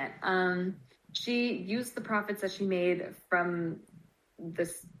doing it. She used the profits that she made from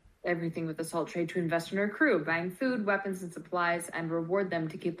this everything with the salt trade to invest in her crew, buying food, weapons, and supplies, and reward them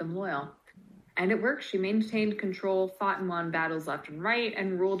to keep them loyal. And it worked. She maintained control, fought and won battles left and right,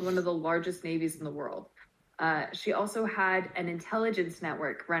 and ruled one of the largest navies in the world. She also had an intelligence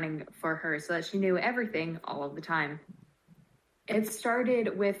network running for her so that she knew everything all of the time. It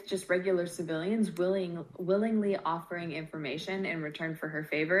started with just regular civilians willingly offering information in return for her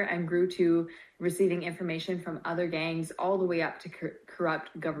favor, and grew to receiving information from other gangs all the way up to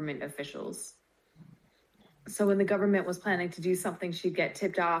corrupt government officials. So when the government was planning to do something, she'd get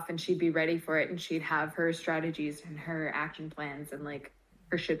tipped off and she'd be ready for it, and she'd have her strategies and her action plans, and like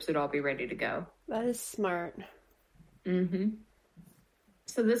her ships would all be ready to go. That is smart. Mm-hmm.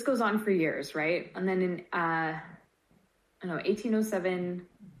 So this goes on for years, right? And then in 1807,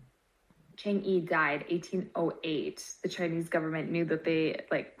 Chang Yi died. 1808, the Chinese government knew that they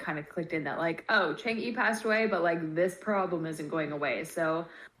like kind of clicked in that like, oh, Chang Yi passed away, but like this problem isn't going away. So,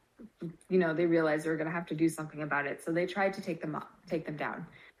 you know, they realized they were going to have to do something about it. So they tried to take them down.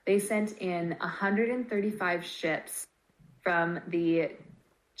 They sent in 135 ships from the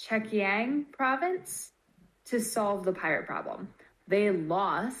Zhejiang province to solve the pirate problem. They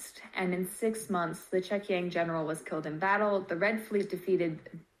lost, and in 6 months, the Zhejiang general was killed in battle. The Red Fleet defeated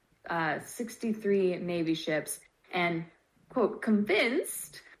 63 Navy ships and, quote,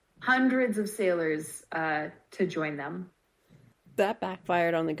 convinced hundreds of sailors to join them. That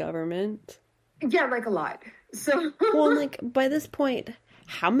backfired on the government. Yeah, like a lot. So, well, like by this point,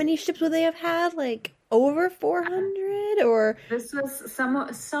 how many ships would they have had? Like over 400, or this was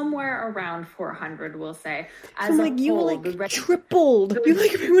somewhere around 400, we'll say. As so, like you whole, like tripled. You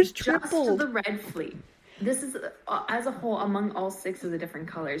like pretty much tripled. Just the Red Fleet. This is as a whole among all 6 of the different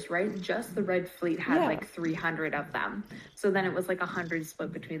colors, right? Just the Red Fleet had like 300 of them. So then it was like 100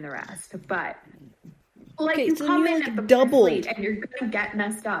 split between the rest. But like you so come in at the doubled fleet and you're gonna get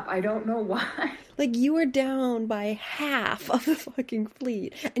messed up. I don't know why. Like you were down by half of the fucking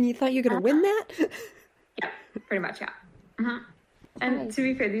fleet, and you thought you were gonna win that? Yeah, pretty much. Yeah. Mm-hmm. And to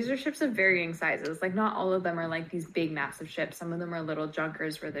be fair, these are ships of varying sizes. Like not all of them are like these big, massive ships. Some of them are little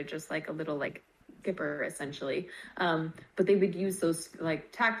junkers where they're just like a little like skipper essentially. But they would use those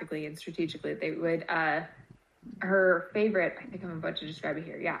like tactically and strategically. They would. Her favorite. I think I'm about to describe it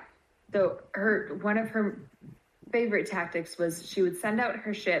here. Yeah. So one of her favorite tactics was she would send out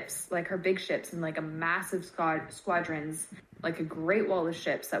her ships, like her big ships, in like a massive squadrons, like a great wall of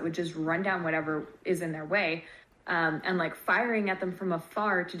ships that would just run down whatever is in their way, and like firing at them from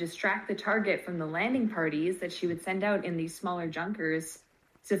afar to distract the target from the landing parties that she would send out in these smaller junkers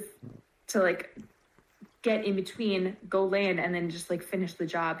to like get in between, go land, and then just like finish the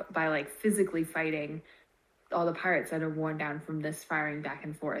job by like physically fighting all the pirates that are worn down from this firing back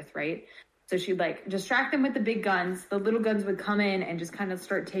and forth, right? So she'd like distract them with the big guns. The little guns would come in and just kind of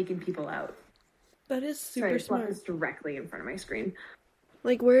start taking people out. That is super smart. This directly in front of my screen.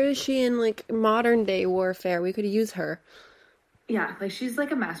 Like, where is she in like modern day warfare? We could use her. Yeah, like she's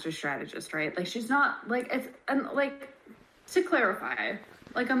like a master strategist, right? Like she's not like it's and like to clarify,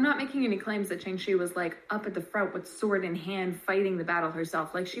 like I'm not making any claims that Ching Shi was like up at the front with sword in hand fighting the battle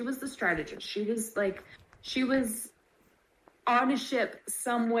herself. Like she was the strategist. She was on a ship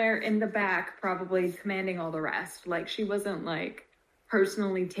somewhere in the back, probably commanding all the rest. Like, she wasn't, like,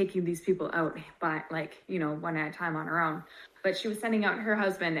 personally taking these people out by, like, you know, one at a time on her own. But she was sending out her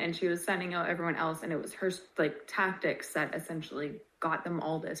husband, and she was sending out everyone else, and it was her, like, tactics that essentially got them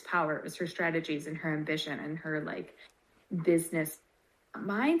all this power. It was her strategies and her ambition and her, like, business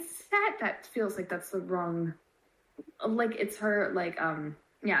mindset. That feels like that's the wrong... Like, it's her, like,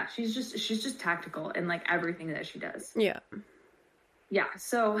 yeah, she's just tactical in like everything that she does. Yeah. Yeah.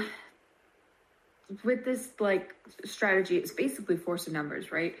 So with this like strategy, it's basically force of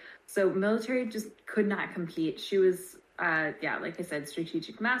numbers, right? So military just could not compete. She was, like I said,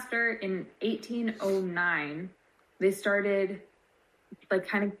 strategic master. In 1809, they started like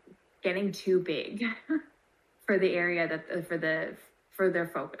kind of getting too big for the area that for their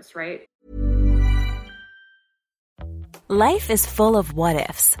focus, right? Life is full of what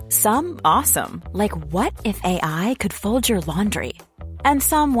ifs. Some awesome, like what if AI could fold your laundry? And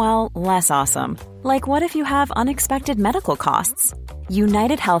some, well, less awesome, like what if you have unexpected medical costs?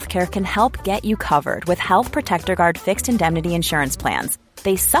 United Healthcare can help get you covered with Health Protector Guard fixed indemnity insurance plans.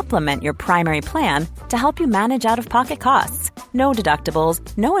 They supplement your primary plan to help you manage out-of-pocket costs. No deductibles,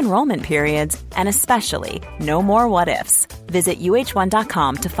 no enrollment periods, and especially no more what-ifs. Visit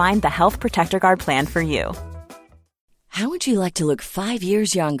uh1.com to find the Health Protector Guard plan for you. How would you like to look 5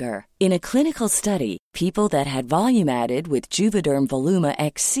 years younger? In a clinical study, people that had volume added with Juvederm Voluma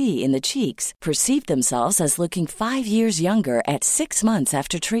XC in the cheeks perceived themselves as looking 5 years younger at 6 months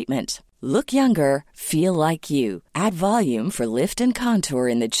after treatment. Look younger, feel like you. Add volume for lift and contour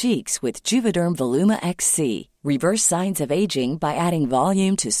in the cheeks with Juvederm Voluma XC. Reverse signs of aging by adding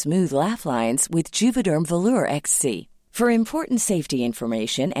volume to smooth laugh lines with Juvederm Volure XC. For important safety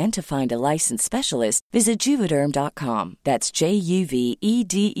information and to find a licensed specialist, visit Juvederm.com. That's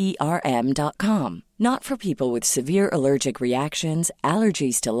JUVEDERM.com. Not for people with severe allergic reactions,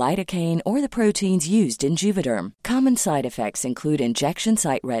 allergies to lidocaine, or the proteins used in Juvederm. Common side effects include injection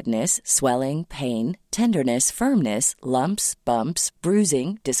site redness, swelling, pain, tenderness, firmness, lumps, bumps,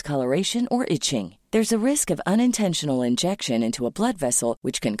 bruising, discoloration, or itching. There's a risk of unintentional injection into a blood vessel,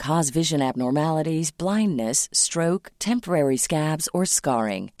 which can cause vision abnormalities, blindness, stroke, temporary scabs, or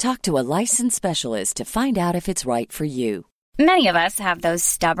scarring. Talk to a licensed specialist to find out if it's right for you. Many of us have those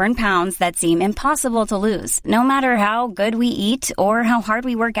stubborn pounds that seem impossible to lose, no matter how good we eat or how hard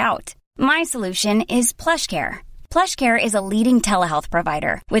we work out. My solution is PlushCare. PlushCare is a leading telehealth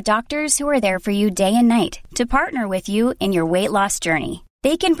provider with doctors who are there for you day and night to partner with you in your weight loss journey.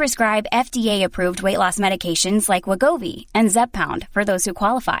 They can prescribe FDA-approved weight loss medications like Wegovy and Zepbound for those who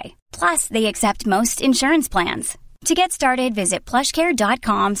qualify. Plus, they accept most insurance plans. To get started, visit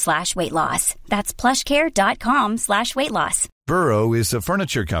plushcare.com/weightloss. That's plushcare.com/weightloss. Burrow is a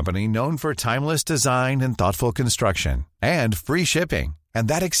furniture company known for timeless design and thoughtful construction and free shipping, and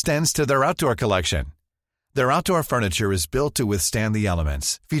that extends to their outdoor collection. Their outdoor furniture is built to withstand the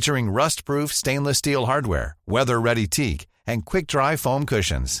elements, featuring rust-proof stainless steel hardware, weather-ready teak, and quick-dry foam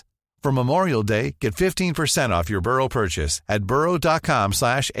cushions. For Memorial Day, get 15% off your Burrow purchase at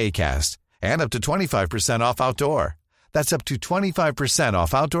burrow.com/ACAST and up to 25% off outdoor. That's up to 25%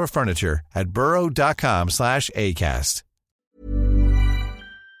 off outdoor furniture at burrow.com/ACAST.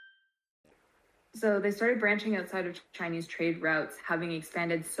 So they started branching outside of Chinese trade routes, having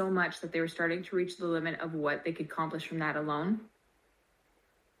expanded so much that they were starting to reach the limit of what they could accomplish from that alone.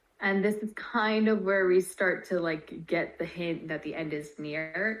 And this is kind of where we start to like get the hint that the end is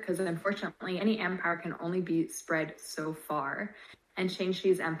near, because unfortunately any empire can only be spread so far. And Ching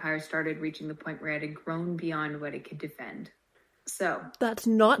Shi's empire started reaching the point where it had grown beyond what it could defend. So that's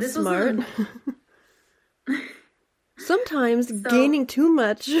not smart. Sometimes gaining too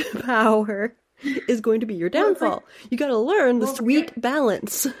much power is going to be your downfall. You got to learn the sweet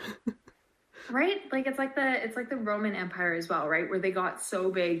balance. Right? Like it's like the Roman Empire as well, right? Where they got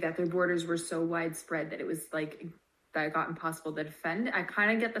so big that their borders were so widespread that it was like that it got impossible to defend. I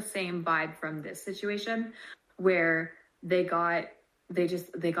kind of get the same vibe from this situation where they got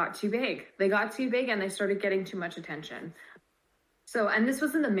too big. They got too big and they started getting too much attention. So, and this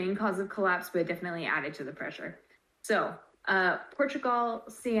wasn't the main cause of collapse, but it definitely added to the pressure. So, Portugal,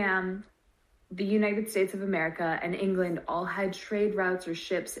 Siam, the United States of America, and England all had trade routes or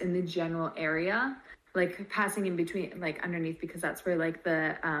ships in the general area, like passing in between, like underneath, because that's where like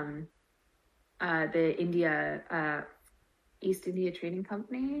the East India Trading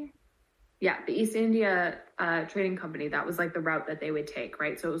Company. Yeah, the East India Trading Company, that was like the route that they would take,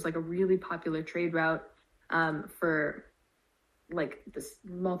 right? So it was like a really popular trade route for like this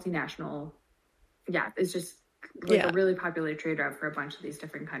multinational, it's just like a really popular trade route for a bunch of these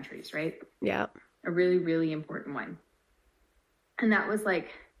different countries, right? Yeah. A really, really important one. And that was like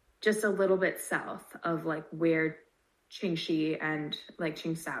just a little bit south of like where Ching Shi and like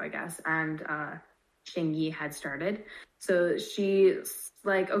Ching Sao, I guess, and Ching Yi had started. So she's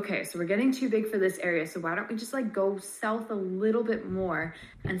like, okay, so we're getting too big for this area. So why don't we just like go south a little bit more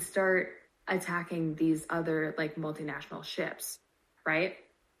and start attacking these other like multinational ships, right?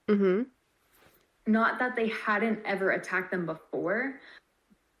 Mm-hmm. Not that they hadn't ever attacked them before,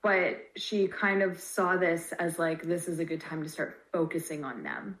 But she kind of saw this as like, this is a good time to start focusing on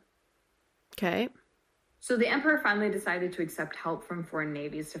them. Okay. So the emperor finally decided to accept help from foreign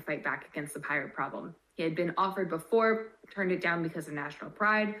navies to fight back against the pirate problem. He had been offered before, turned it down because of national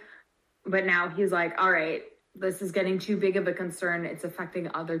pride. But now he's like, all right, this is getting too big of a concern. It's affecting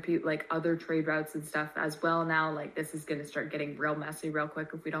other people, like other trade routes and stuff as well now. Like, this is going to start getting real messy real quick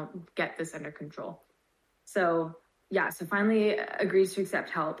if we don't get this under control. So finally agrees to accept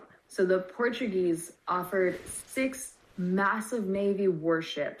help. So the Portuguese offered 6 massive Navy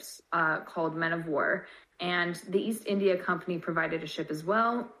warships called Men of War, and the East India Company provided a ship as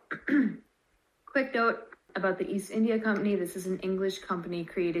well. Quick note about the East India Company. This is an English company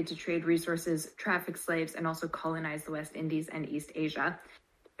created to trade resources, traffic slaves, and also colonize the West Indies and East Asia.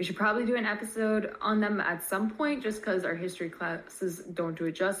 We should probably do an episode on them at some point, just because our history classes don't do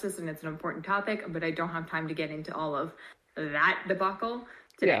it justice and it's an important topic, but I don't have time to get into all of that debacle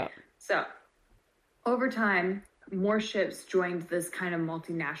today. Yeah. So over time, more ships joined this kind of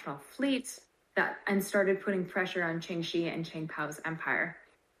multinational fleet and started putting pressure on Ching Shi and Ching Pao's empire.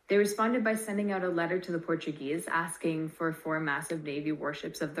 They responded by sending out a letter to the Portuguese asking for 4 massive Navy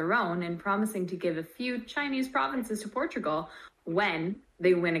warships of their own and promising to give a few Chinese provinces to Portugal when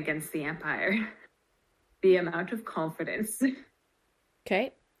they win against the empire. The amount of confidence.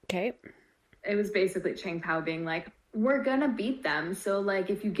 Okay. It was basically Ching Pao being like, we're gonna beat them, so like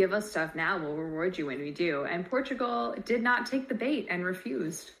if you give us stuff now, we'll reward you when we do. And Portugal did not take the bait and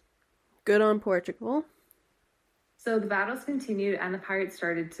refused. Good on Portugal. So the battles continued and the pirates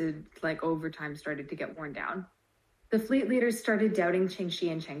started to, like, over time started to get worn down. The fleet leaders started doubting Ching Shi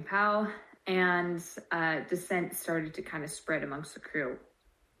and Ching Pao, and dissent started to kind of spread amongst the crew.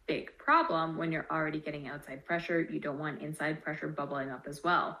 Big problem when you're already getting outside pressure, you don't want inside pressure bubbling up as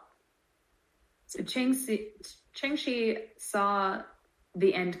well. So Ching Shi saw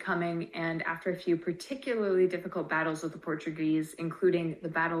the end coming, and after a few particularly difficult battles with the Portuguese, including the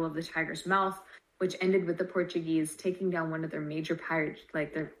Battle of the Tiger's Mouth, which ended with the Portuguese taking down one of their major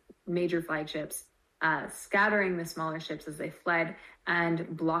their major flagships, scattering the smaller ships as they fled,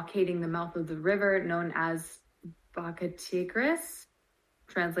 and blockading the mouth of the river known as Baca Tigris,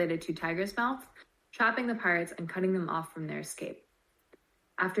 translated to Tiger's Mouth, trapping the pirates and cutting them off from their escape.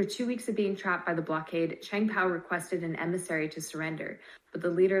 After 2 weeks of being trapped by the blockade, Ching Pao requested an emissary to surrender, but the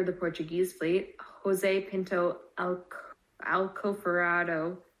leader of the Portuguese fleet, Jose Pinto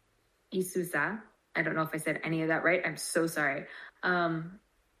Alcoforado y Sousa, I don't know if I said any of that right, I'm so sorry,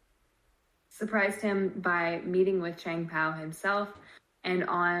 surprised him by meeting with Ching Pao himself and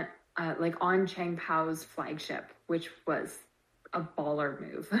on Ching Pao's flagship, which was a baller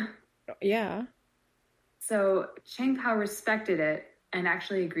move. Yeah. So Ching Pao respected it and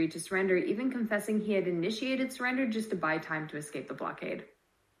actually agreed to surrender, even confessing he had initiated surrender just to buy time to escape the blockade.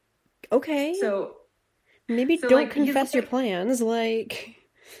 Okay. So maybe don't confess your plans, like...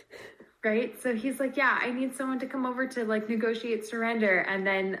 Right? So he's like, yeah, I need someone to come over to, like, negotiate surrender. And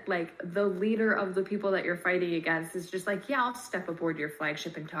then, like, the leader of the people that you're fighting against is just like, yeah, I'll step aboard your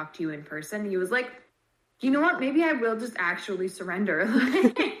flagship and talk to you in person. He was like, you know what? Maybe I will just actually surrender.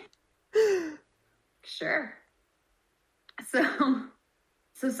 Sure.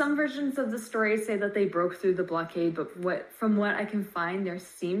 So some versions of the story say that they broke through the blockade, but from what I can find, there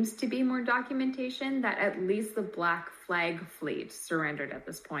seems to be more documentation that at least the Black Flag Fleet surrendered at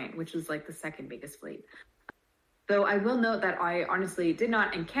this point, which is like the second biggest fleet. Though I will note that I honestly did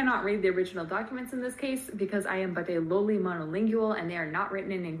not and cannot read the original documents in this case because I am but a lowly monolingual and they are not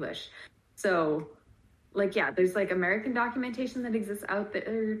written in English. So, like, yeah, there's like American documentation that exists out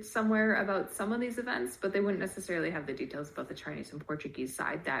there somewhere about some of these events, but they wouldn't necessarily have the details about the Chinese and Portuguese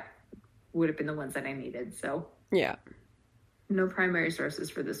side that would have been the ones that I needed. So, yeah. No primary sources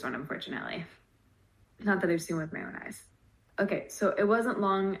for this one, unfortunately. Not that I've seen with my own eyes. Okay, so it wasn't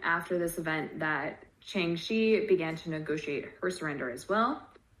long after this event that Ching Shi began to negotiate her surrender as well.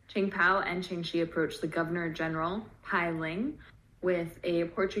 Ching Pao and Ching Shi approached the Governor General, Pai Ling, with a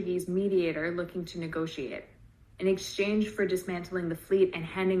Portuguese mediator looking to negotiate. In exchange for dismantling the fleet and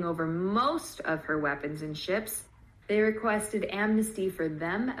handing over most of her weapons and ships, they requested amnesty for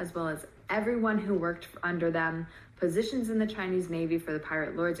them as well as everyone who worked under them, positions in the Chinese Navy for the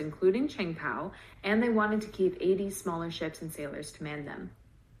pirate lords, including Ching Pao, and they wanted to keep 80 smaller ships and sailors to man them.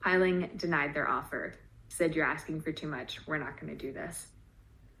 Pai Ling denied their offer, said, "You're asking for too much. We're not going to do this."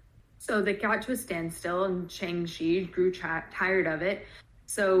 So they got to a standstill, and Ching Shi grew tired of it.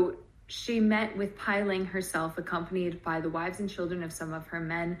 So she met with Pai Ling herself, accompanied by the wives and children of some of her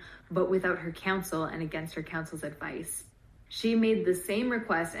men, but without her counsel and against her counsel's advice. She made the same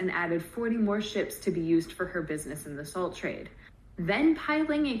request and added 40 more ships to be used for her business in the salt trade. then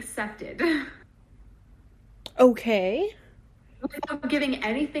piling accepted. Okay. Without giving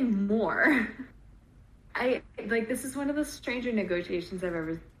anything more. This is one of the stranger negotiations I've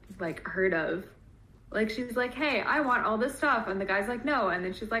ever, heard of. Like, she's like, hey, I want all this stuff. And the guy's like, no. And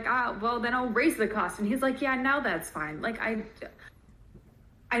then she's like, well, then I'll raise the cost. And he's like, yeah, now that's fine. Like, I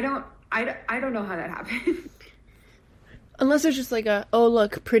don't know how that happened. Unless there's just like oh,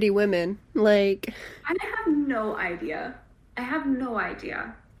 look, pretty women. Like, I have no idea.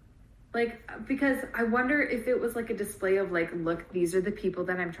 Because I wonder if it was like a display of like, look, these are the people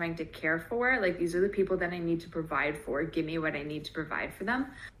that I'm trying to care for. Like, these are the people that I need to provide for. Give me what I need to provide for them.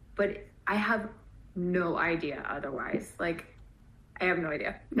 But I have no idea otherwise. Like, I have no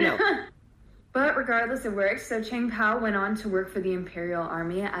idea. No. But regardless, it works. So Chang Pao went on to work for the Imperial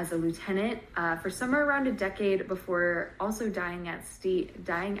Army as a lieutenant for somewhere around a decade before also dying at sea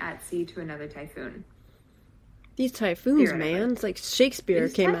to another typhoon. These typhoons, man. It's like Shakespeare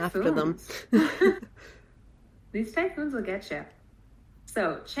came after them. These typhoons will get you.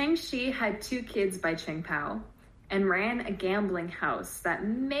 So Chang Shi had 2 kids by Chang Pao and ran a gambling house that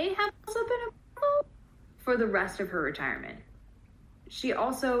may have also been a problem for the rest of her retirement. She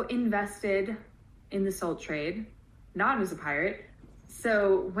also invested in the salt trade, not as a pirate.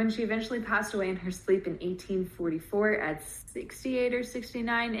 So when she eventually passed away in her sleep in 1844 at 68 or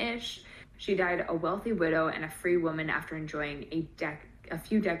 69-ish, she died a wealthy widow and a free woman after enjoying a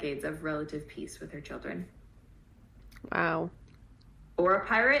few decades of relative peace with her children. Wow. For a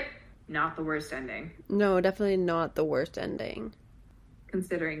pirate, not the worst ending. No, definitely not the worst ending.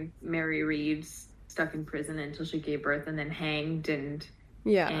 Considering Mary Reeves stuck in prison until she gave birth and then hanged, and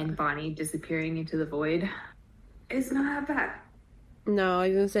Bonnie disappearing into the void. It's not that bad. No, I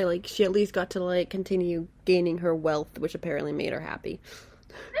was gonna say, like, she at least got to, like, continue gaining her wealth, which apparently made her happy.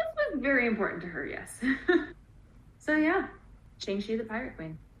 This was very important to her, yes. So, yeah. Ching Shi the Pirate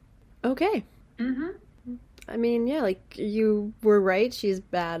Queen. Okay. Mm-hmm. I mean, yeah, like, you were right, she's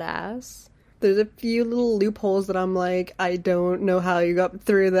badass. There's a few little loopholes that I'm like, I don't know how you got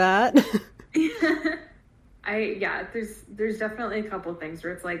through that. There's definitely a couple things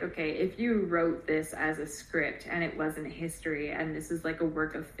where it's like, okay, if you wrote this as a script and it wasn't history and this is like a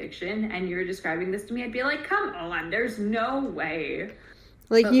work of fiction and you're describing this to me, I'd be like, come on, there's no way.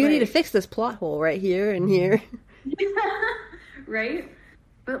 Like, but you need to fix this plot hole right here and here. Right?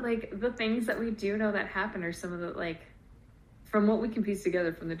 But, like, the things that we do know that happen are some of the, like, from what we can piece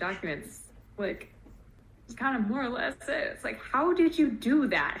together from the documents, like, it's kind of more or less it. It's like, how did you do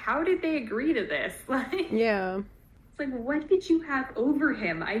that? How did they agree to this? Like, yeah. It's like, what did you have over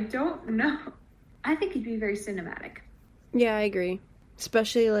him? I don't know. I think it'd be very cinematic. Yeah, I agree.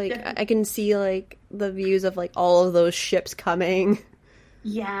 Especially, like, I can see, like, the views of, like, all of those ships coming.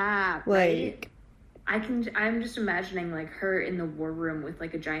 Yeah, like, right? I'm just imagining, like, her in the war room with,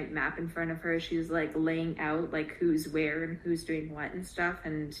 like, a giant map in front of her. She's, like, laying out, like, who's where and who's doing what and stuff,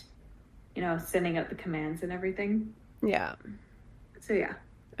 and, you know, sending out the commands and everything. Yeah. So, yeah.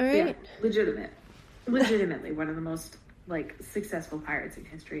 All right. Yeah, legitimately one of the most, like, successful pirates in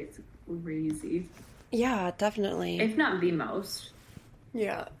history. It's crazy. Yeah, definitely. If not the most.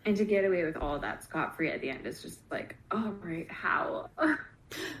 Yeah. And to get away with all that scot-free at the end is just like, oh, right, how?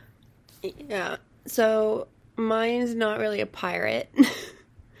 Yeah. So, mine's not really a pirate.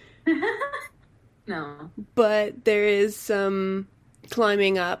 No. But there is some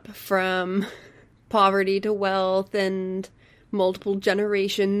climbing up from poverty to wealth and multiple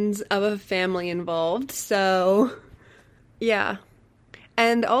generations of a family involved. So, yeah.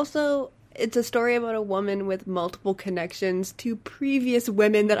 And also, it's a story about a woman with multiple connections to previous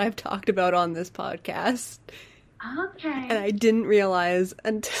women that I've talked about on this podcast. Okay. And I didn't realize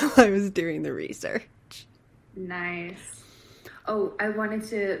until I was doing the research. Nice. Oh, I wanted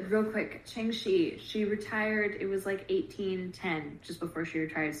to, real quick, Ching Shi, she retired, it was like 1810, just before she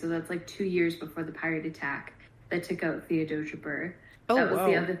retired, so that's like 2 years before the pirate attack that took out Theodosia Burr. Oh, that was wow.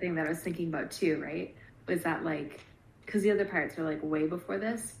 the other thing that I was thinking about too, right? Was that like, because the other pirates were like way before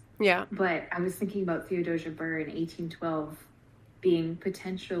this. Yeah. But I was thinking about Theodosia Burr in 1812 being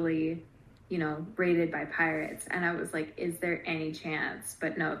potentially, you know, raided by pirates. And I was like, is there any chance?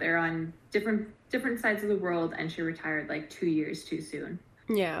 But no, they're on different sides of the world, and she retired like 2 years too soon.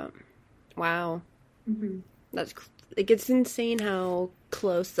 Yeah. Wow. Mm-hmm. It's insane how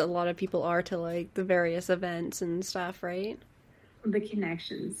close a lot of people are to, like, the various events and stuff, right? The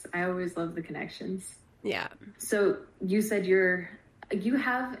connections. I always love the connections. Yeah. So you said you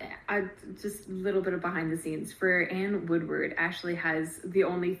have just a little bit of behind the scenes for Ann Woodward. Ashley has the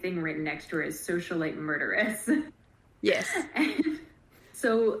only thing written next to her is socialite murderess. Yes. And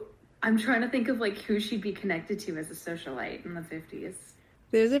so I'm trying to think of like who she'd be connected to as a socialite in the 50s.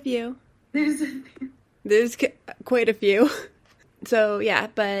 There's a few. There's quite a few. So, yeah,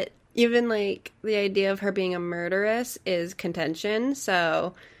 but even, like, the idea of her being a murderess is contention,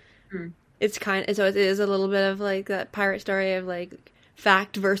 so it's so it is a little bit of, like, that pirate story of, like,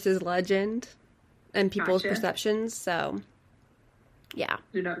 fact versus legend and people's perceptions, so, yeah.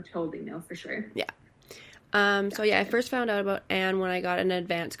 You don't totally know for sure. Yeah. So, yeah, I first found out about Anne when I got an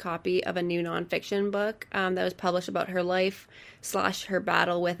advance copy of a new nonfiction book that was published about her life / her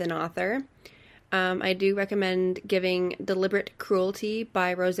battle with an author. I do recommend giving Deliberate Cruelty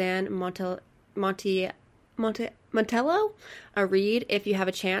by Roseanne Montello a read if you have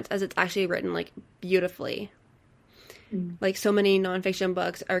a chance, as it's actually written, like, beautifully. Like, so many nonfiction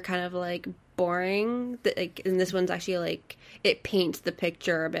books are kind of, like, boring, like, and this one's actually, like, it paints the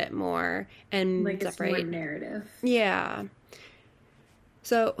picture a bit more and like it's more narrative. Yeah.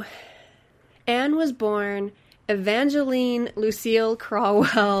 So, Anne was born Evangeline Lucille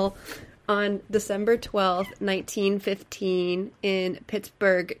Crowell on December 12th, 1915 in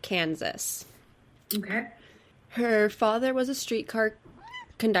Pittsburgh, Kansas. Okay. Her father was a streetcar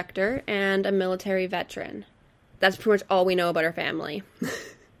conductor and a military veteran. That's pretty much all we know about her family.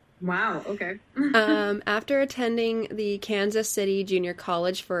 Wow, okay. After attending the Kansas City Junior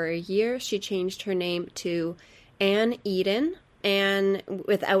College for a year, she changed her name to Anne Eden, Anne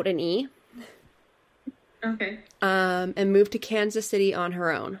without an E. Okay. And moved to Kansas City on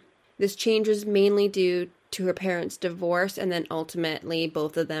her own. This change was mainly due to her parents' divorce, and then ultimately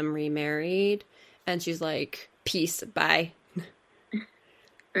both of them remarried. And she's like, peace, bye.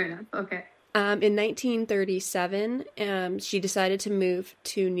 Fair enough, okay. In 1937, she decided to move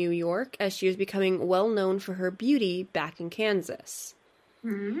to New York as she was becoming well known for her beauty back in Kansas.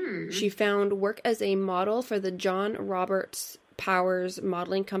 Mm-hmm. She found work as a model for the John Roberts Powers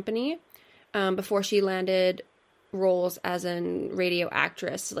modeling company before she landed roles as a radio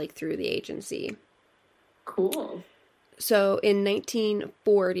actress, like, through the agency. Cool. So in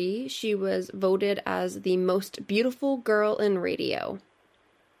 1940, she was voted as the most beautiful girl in radio.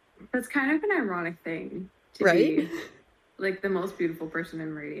 That's kind of an ironic thing to be, like, the most beautiful person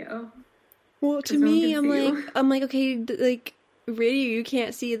in radio. Well, to me, I'm like, okay, like, radio, you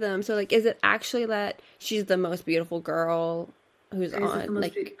can't see them. So, like, is it actually that she's the most beautiful girl who's on,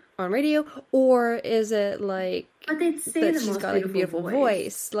 like, on radio? Or is it, like, but they'd say that the she's most got, like, a beautiful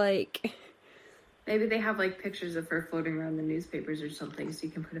voice? Like, maybe they have, like, pictures of her floating around the newspapers or something so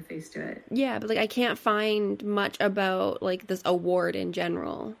you can put a face to it. Yeah, but, like, I can't find much about, like, this award in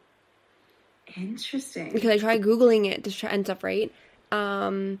general. Interesting. Because I tried Googling it to try and stuff, right?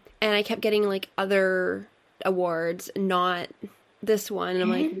 And I kept getting, like, other awards, not this one. And I'm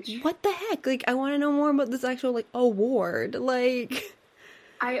like, what the heck? Like, I want to know more about this actual, like, award. Like...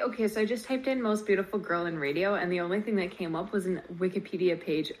 Okay, so I just typed in most beautiful girl in radio, and the only thing that came up was a Wikipedia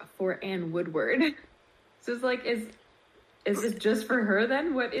page for Ann Woodward. So it's like, is this just for her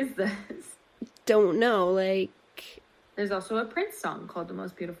then? What is this? Don't know, like... There's also a Prince song called The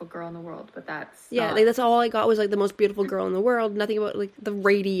Most Beautiful Girl in the World, but that's yeah, like, that's all I got was, like, the most beautiful girl in the world, nothing about, like, the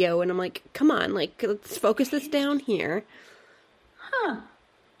radio, and I'm like, come on, like, let's focus this down here. Huh.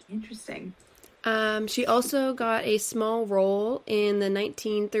 Interesting. She also got a small role in the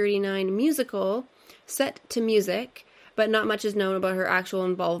 1939 musical Set to Music, but not much is known about her actual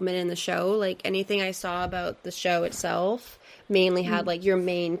involvement in the show. Like, anything I saw about the show itself mainly had, like, your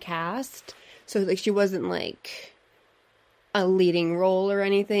main cast. So, like, she wasn't, like, a leading role or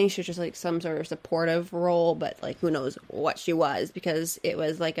anything. She was just, like, some sort of supportive role, but, like, who knows what she was, because it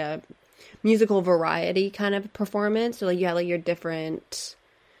was, like, a musical variety kind of performance. So, like, you had, like, your different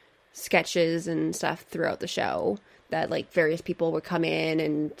sketches and stuff throughout the show that, like, various people would come in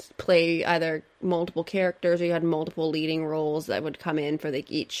and play either multiple characters, or you had multiple leading roles that would come in for,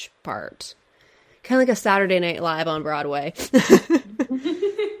 like, each part. Kind of like a Saturday Night Live on Broadway.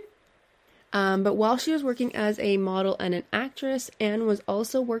 But while she was working as a model and an actress, Anne was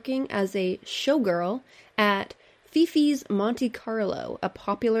also working as a showgirl at Fifi's Monte Carlo, a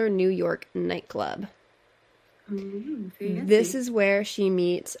popular New York nightclub. This is where she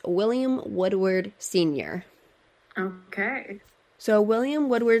meets William Woodward Sr. Okay. So William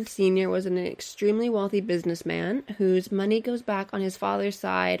Woodward Sr. was an extremely wealthy businessman whose money goes back on his father's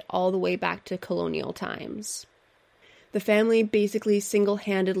side all the way back to colonial times. The family basically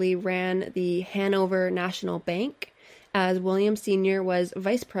single-handedly ran the Hanover National Bank, as William Sr. was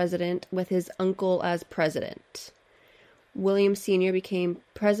vice president with his uncle as president. William Sr. became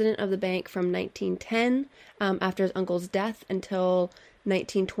president of the bank from 1910 after his uncle's death until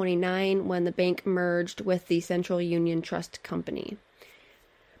 1929 when the bank merged with the Central Union Trust Company.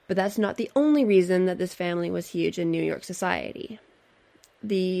 But that's not the only reason that this family was huge in New York society.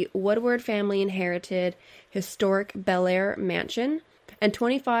 The Woodward family inherited historic Bel Air mansion and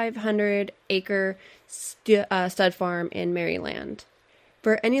 2,500-acre stud farm in Maryland.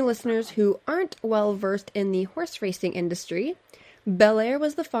 For any listeners who aren't well versed in the horse racing industry, Bel Air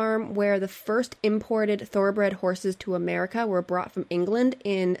was the farm where the first imported thoroughbred horses to America were brought from England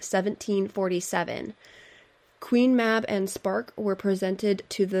in 1747. Queen Mab and Spark were presented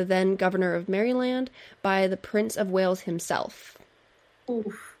to the then governor of Maryland by the Prince of Wales himself.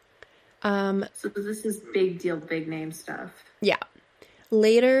 Oof. So this is big deal, big name stuff. Yeah.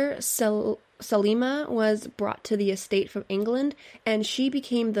 Later, Salima was brought to the estate from England, and she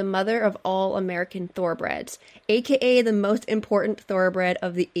became the mother of all American thoroughbreds, aka the most important thoroughbred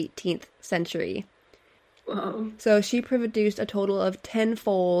of the 18th century. Whoa. So she produced a total of 10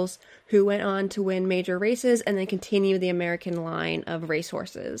 foals who went on to win major races and then continue the American line of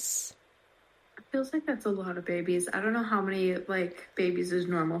racehorses. It feels like that's a lot of babies. I don't know how many babies is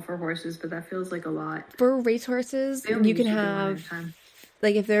normal for horses, but that feels like a lot. For racehorses, you can have,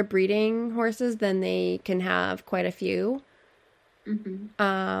 if they're breeding horses, then they can have quite a few.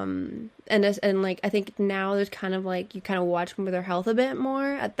 Mm-hmm. I think now there's kind of you kind of watch them with their health a bit more.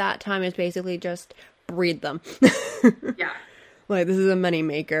 At that time, it's basically just breed them. Yeah. This is a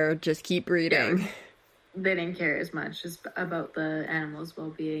moneymaker. Just keep breeding. Yeah. They didn't care as much as about the animals'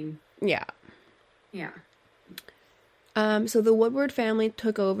 well-being. Yeah. Yeah. So the Woodward family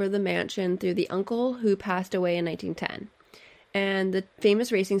took over the mansion through the uncle who passed away in 1910. And the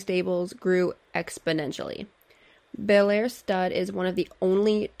famous racing stables grew exponentially. Bel Air Stud is one of the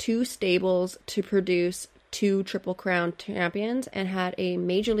only 2 stables to produce 2 Triple Crown champions and had a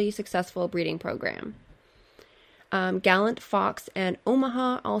majorly successful breeding program. Gallant, Fox, and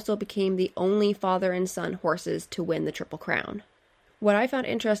Omaha also became the only father and son horses to win the Triple Crown. What I found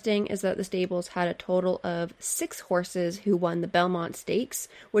interesting is that the stables had a total of 6 horses who won the Belmont Stakes,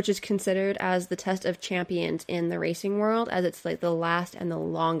 which is considered as the test of champions in the racing world, as it's the last and the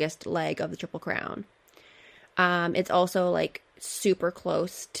longest leg of the Triple Crown. It's also super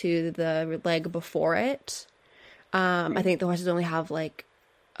close to the leg before it. I think the horses only have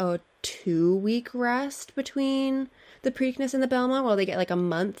a 2-week rest between the Preakness and the Belmont, while they get a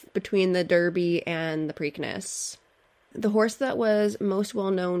month between the Derby and the Preakness. The horse that was most well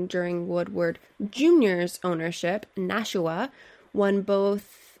known during Woodward Jr.'s ownership, Nashua, won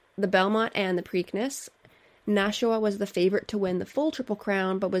both the Belmont and the Preakness. Nashua was the favorite to win the full Triple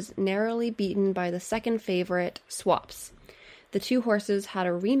Crown, but was narrowly beaten by the second favorite, Swaps. The 2 horses had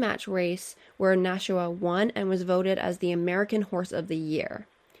a rematch race where Nashua won and was voted as the American Horse of the Year.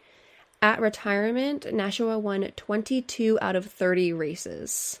 At retirement, Nashua won 22 out of 30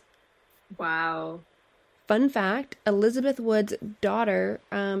 races. Wow. Fun fact, Elizabeth Wood's daughter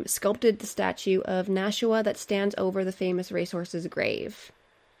sculpted the statue of Nashua that stands over the famous racehorse's grave.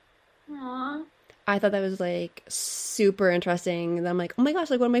 Aww. I thought that was super interesting. And I'm like, oh my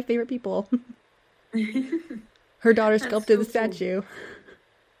gosh, one of my favorite people. Her daughter sculpted the statue. Cool.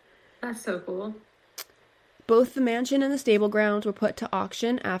 That's so cool. Both the mansion and the stable grounds were put to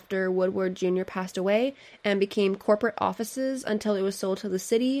auction after Woodward Jr. passed away and became corporate offices until it was sold to the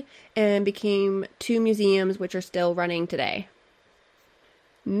city and became 2 museums which are still running today.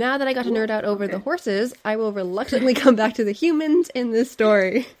 Now that I got to nerd out over the horses, I will reluctantly come back to the humans in this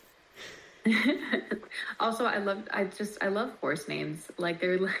story. Also, I love horse names.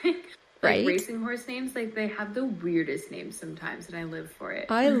 They're right? Racing horse names. They have the weirdest names sometimes, and I live for it.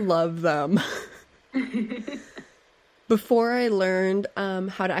 I love them. Before I learned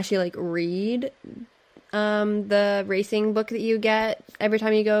how to actually read the racing book that you get every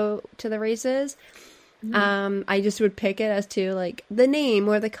time you go to the races, I just would pick it as to the name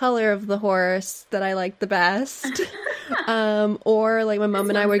or the color of the horse that I liked the best. Or my mom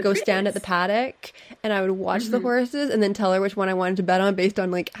and I would go stand at the paddock and I would watch the horses and then tell her which one I wanted to bet on based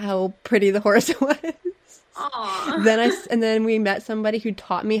on how pretty the horse was. Aww. Then we met somebody who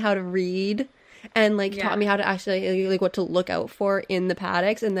taught me how to read and taught me how to actually what to look out for in the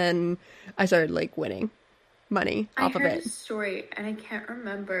paddocks, and then I started winning money off of it. I heard a story and I can't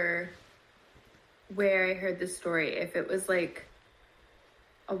remember where I heard this story, if it was a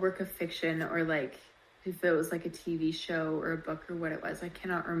work of fiction or if it was a TV show or a book or what it was. I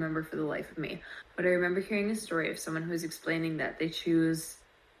cannot remember for the life of me, but I remember hearing a story of someone who was explaining that they choose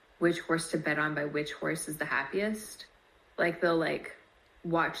which horse to bet on by which horse is the happiest. They'll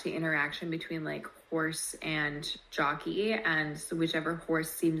watch the interaction between horse and jockey, and so whichever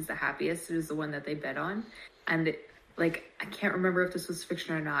horse seems the happiest is the one that they bet on. And I can't remember if this was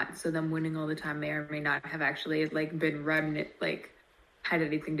fiction or not, so them winning all the time may or may not have actually been run had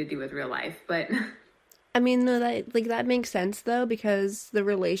anything to do with real life, but I mean, no, that makes sense though, because the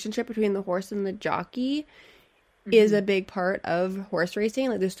relationship between the horse and the jockey is a big part of horse racing.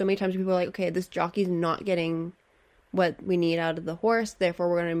 Like, there's so many times people are like, okay, this jockey's not getting what we need out of the horse, therefore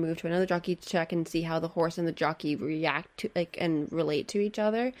we're going to move to another jockey to check and see how the horse and the jockey react to, like, and relate to each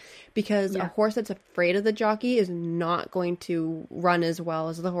other, because a horse that's afraid of the jockey is not going to run as well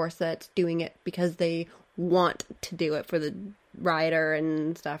as the horse that's doing it because they want to do it for the rider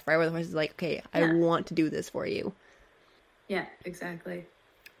and stuff, right? Where the horse is like, okay, I want to do this for you. Yeah, exactly.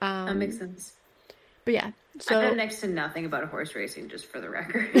 That makes sense. But yeah, so I know next to nothing about horse racing, just for the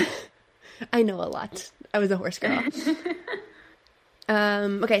record. I know a lot. I was a horse girl.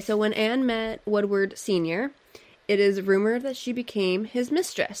 Okay, so when Anne met Woodward Sr., it is rumored that she became his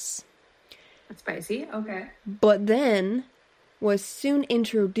mistress. That's spicy. Okay. But then was soon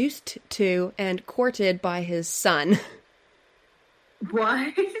introduced to and courted by his son.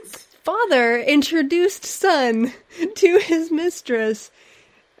 What? Father introduced son to his mistress,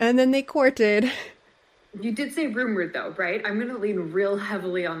 and then they courted. You did say rumored, though, right? I'm going to lean real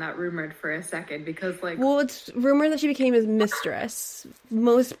heavily on that rumored for a second, because, like... Well, it's rumored that she became his mistress.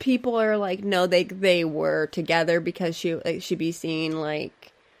 Most people are like, no, they were together, because she'd be seen,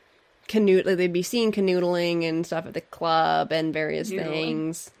 like, they'd be seen canoodling and stuff at the club and various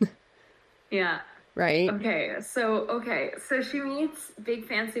things. Yeah. Right? Okay, so she meets big,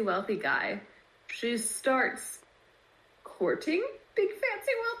 fancy, wealthy guy. She starts courting big,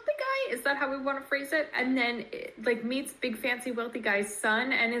 fancy, wealthy guy? Is that how we want to phrase it? And then, meets big, fancy, wealthy guy's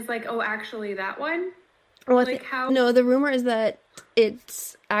son and is like, oh, actually, that one? Well, how? No, the rumor is that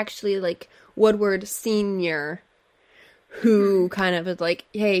it's actually, like, Woodward Sr. who kind of is like,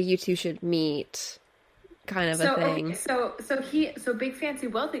 hey, you two should meet, kind of a thing. Okay, so big, fancy,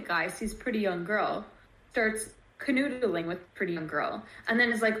 wealthy guy sees pretty young girl, starts canoodling with pretty young girl, and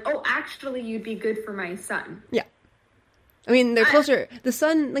then is like, oh, actually, you'd be good for my son. Yeah. I mean, they're closer. The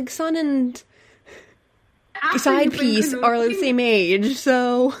son and side piece are the same age,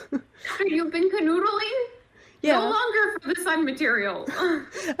 so... You've been canoodling? Yeah. No longer for the son material.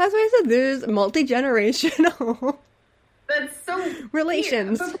 That's why I said there's multi-generational... That's so...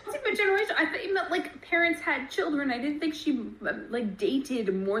 Relations. Weird. But multi-generational, I thought you meant, like, parents had children. I didn't think she, like,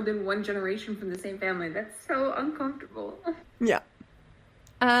 dated more than one generation from the same family. That's so uncomfortable. Yeah.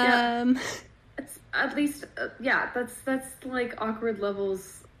 It's, at least, that's like awkward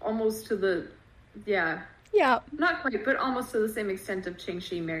levels, almost to the, Yeah. Not quite, but almost to the same extent of Ching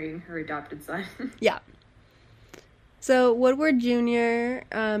Shi marrying her adopted son. Yeah. So, Woodward Jr.,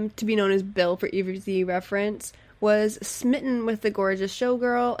 to be known as Bill for easy reference, was smitten with the gorgeous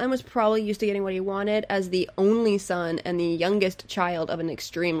showgirl and was probably used to getting what he wanted as the only son and the youngest child of an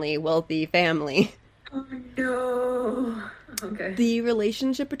extremely wealthy family. Oh, no. Okay. The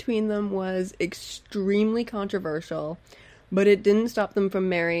relationship between them was extremely controversial, but it didn't stop them from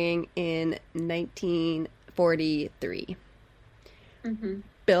marrying in 1943. Mm-hmm.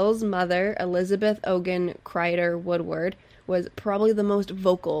 Bill's mother, Elizabeth Ogan Crider Woodward, was probably the most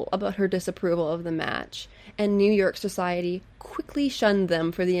vocal about her disapproval of the match, and New York society quickly shunned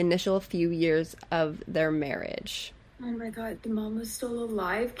them for the initial few years of their marriage. Oh my god, the mom was still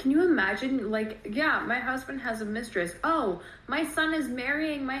alive? Can you imagine, like, yeah, my husband has a mistress. Oh, my son is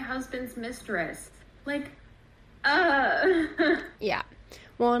marrying my husband's mistress. Like, Yeah.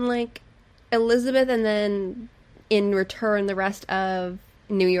 Well, and, like, Elizabeth and then, in return, the rest of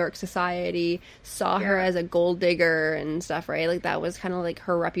New York society saw her as a gold digger and stuff, right? Like, that was kind of, like,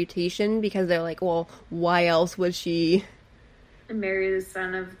 her reputation, because they're like, well, why else would she... marry the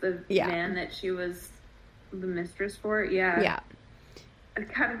son of the man that she was... the mistress for it? Yeah. I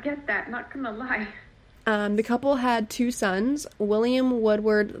kind of get that, not gonna lie. The couple had two sons, William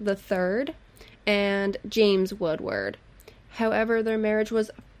Woodward III and James Woodward. However, their marriage was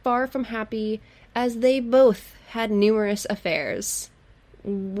far from happy, as they both had numerous affairs.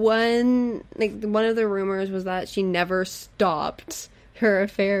 One of the rumors was that she never stopped her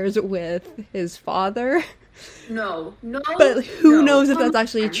affairs with his father. No. But who knows if that's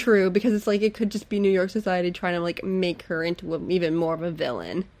actually true, because it's like, it could just be New York society trying to, like, make her into even more of a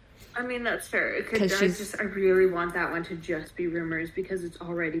villain. I mean, that's fair. It could, I really want that one to just be rumors, because it's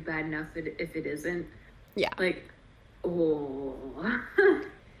already bad enough if it isn't. Yeah. Like, oh.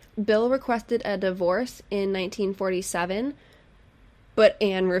 Bill requested a divorce in 1947, but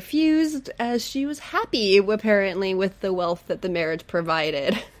Anne refused, as she was happy, apparently, with the wealth that the marriage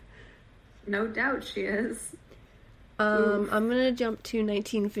provided. No doubt she is. I'm going to jump to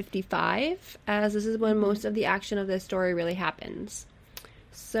 1955, as this is when most of the action of this story really happens.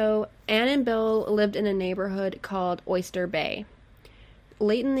 So, Anne and Bill lived in a neighborhood called Oyster Bay.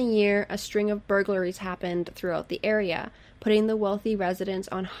 late in the year, a string of burglaries happened throughout the area, putting the wealthy residents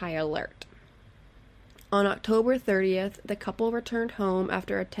on high alert. On October 30th, the couple returned home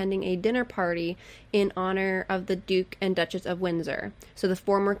after attending a dinner party in honor of the Duke and Duchess of Windsor, so the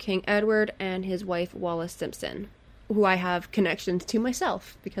former King Edward and his wife Wallis Simpson, who I have connections to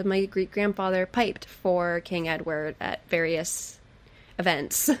myself, because my great-grandfather piped for King Edward at various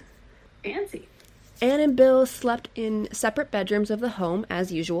events. Fancy. Anne and Bill slept in separate bedrooms of the home,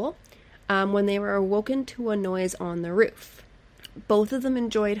 as usual, when they were awoken to a noise on the roof. Both of them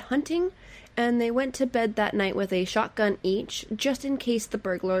enjoyed hunting, and they went to bed that night with a shotgun each, just in case the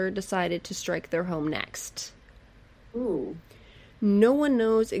burglar decided to strike their home next. Ooh. No one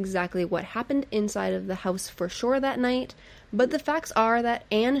knows exactly what happened inside of the house for sure that night, but the facts are that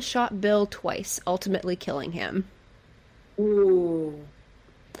Anne shot Bill twice, ultimately killing him. Ooh.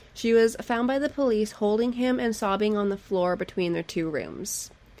 She was found by the police holding him and sobbing on the floor between their two rooms.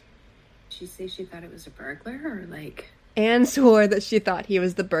 Did she say she thought it was a burglar, or like... Anne swore that she thought he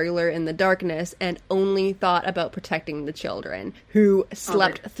was the burglar in the darkness and only thought about protecting the children, who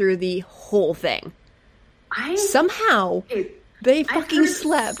slept through the whole thing. Somehow, they fucking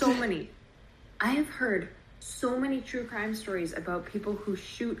slept. I have heard so many true crime stories about people who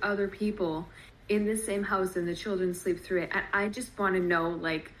shoot other people in the same house and the children sleep through it. And I just want to know,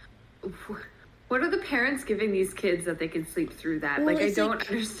 like, what are the parents giving these kids that they can sleep through that? Well, like, I don't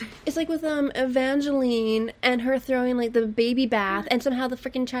understand. It's like with Evangeline and her throwing, like, the baby bath and somehow the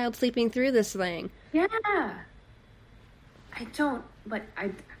freaking child sleeping through this thing. Yeah. I don't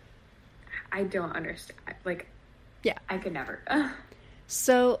understand. Like, yeah. I could never.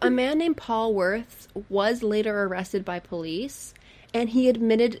 So, a man named Paul Worth was later arrested by police, and he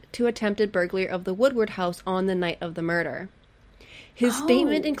admitted to attempted burglary of the Woodward house on the night of the murder. His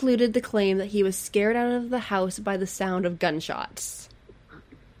statement included the claim that he was scared out of the house by the sound of gunshots.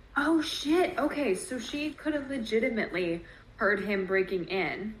 Oh, shit. Okay, so she could have legitimately heard him breaking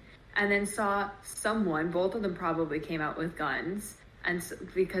in and then saw someone, both of them probably came out with guns, and so,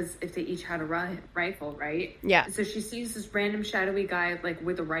 because if they each had a rifle, right? Yeah. So she sees this random shadowy guy, like,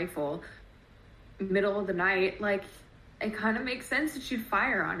 with a rifle, middle of the night. Like, it kind of makes sense that she'd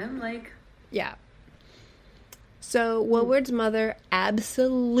fire on him, like... Yeah. So, Woodward's mother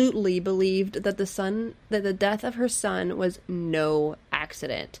absolutely believed that the death of her son was no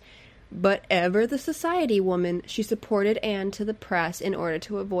accident. But ever the society woman, she supported Anne to the press in order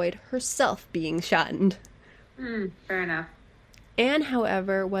to avoid herself being shunned. Fair enough. Anne,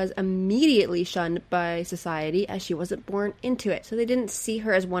 however, was immediately shunned by society as she wasn't born into it, so they didn't see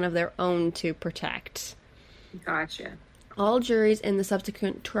her as one of their own to protect. Gotcha. All juries in the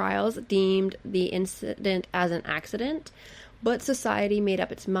subsequent trials deemed the incident as an accident, but society made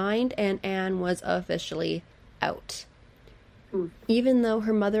up its mind and Anne was officially out. Even though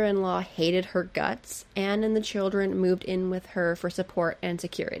her mother-in-law hated her guts, Anne and the children moved in with her for support and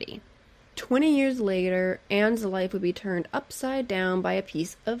security. 20 years later, Anne's life would be turned upside down by a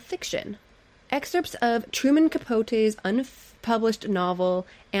piece of fiction. Excerpts of Truman Capote's unpublished novel,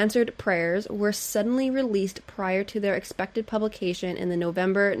 Answered Prayers, were suddenly released prior to their expected publication in the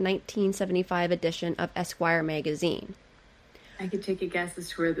November 1975 edition of Esquire magazine. I could take a guess as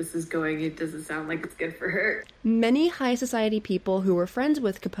to where this is going. It doesn't sound like it's good for her. Many high society people who were friends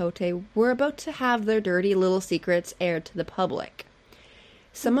with Capote were about to have their dirty little secrets aired to the public.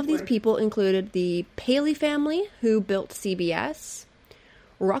 Some of these people included the Paley family, who built CBS,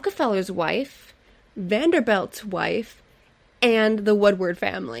 Rockefeller's wife, Vanderbilt's wife, and the Woodward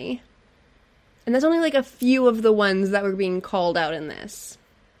family. And that's only like a few of the ones that were being called out in this.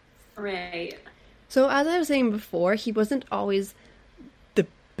 Right. So as I was saying before, he wasn't always the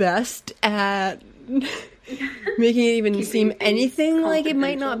best at making it even seem anything like it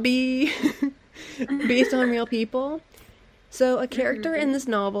might not be based on real people. So a character in this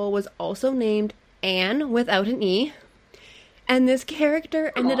novel was also named Anne without an E. And this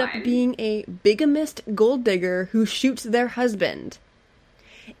character ended up being a bigamist gold digger who shoots their husband.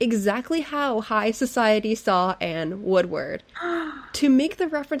 Exactly how high society saw Anne Woodward. To make the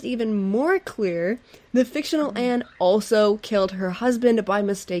reference even more clear, the fictional Anne also killed her husband by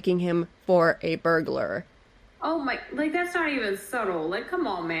mistaking him for a burglar. Oh my, like, that's not even subtle. Like, come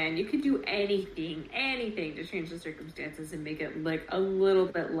on, man. You could do anything to change the circumstances and make it, like, a little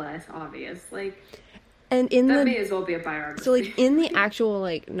bit less obvious. Like, and that may as well be a biography. So, like, in the actual,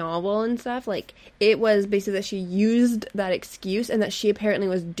 like, novel and stuff, like, it was basically that she used that excuse and that she apparently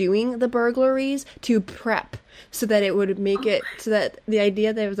was doing the burglaries to prep so that it would make so that the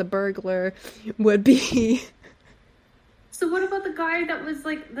idea that it was a burglar would be... So what about the guy that was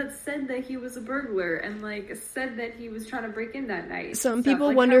like, that said that he was a burglar and like said that he was trying to break in that night? Some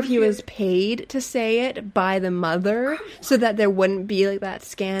people wonder if he was paid to say it by the mother so that there wouldn't be like that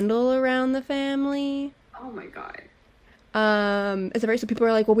scandal around the family. Oh my God. So people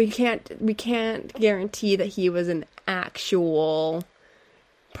are like, well, we can't guarantee that he was an actual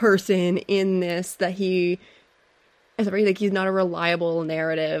person in this, that he is like, he's not a reliable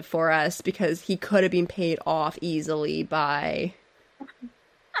narrative for us because he could have been paid off easily by.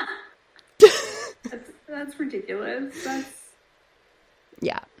 That's ridiculous.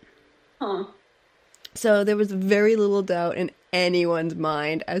 Yeah. Huh. So there was very little doubt in anyone's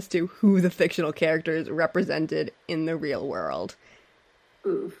mind as to who the fictional characters represented in the real world.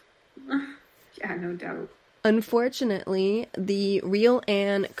 Oof. Yeah, no doubt. Unfortunately, the real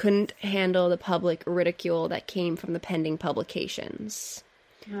Anne couldn't handle the public ridicule that came from the pending publications.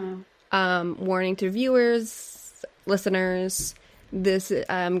 Oh. Warning to viewers, listeners, this is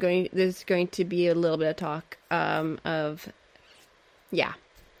going to be a little bit of talk of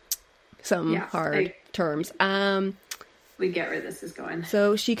some hard terms. We get where this is going.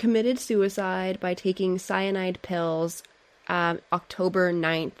 So she committed suicide by taking cyanide pills October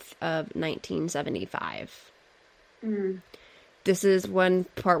 9th of 1975. This is one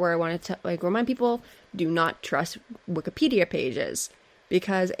part where I wanted to remind people, do not trust Wikipedia pages,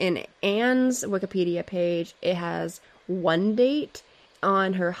 because in Anne's Wikipedia page it has one date.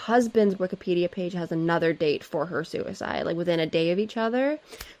 On her husband's Wikipedia page has another date for her suicide, like within a day of each other.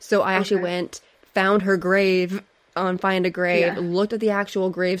 So I actually found her grave on Find a Grave, looked at the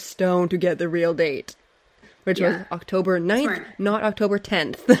actual gravestone to get the real date, which was October 9th, not October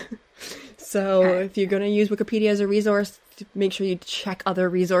 10th. So if you're going to use Wikipedia as a resource, make sure you check other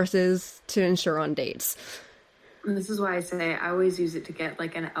resources to ensure on dates. And this is why I say I always use it to get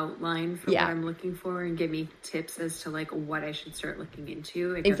like an outline for what I'm looking for and give me tips as to like what I should start looking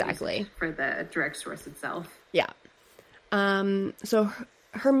into. Exactly. For the direct source itself. Yeah. So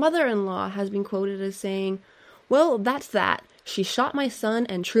her mother-in-law has been quoted as saying, "Well, that's that. She shot my son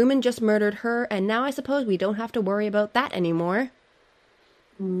and Truman just murdered her, and now I suppose we don't have to worry about that anymore."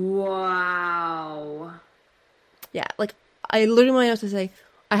 Wow. Yeah, like, I literally want to say,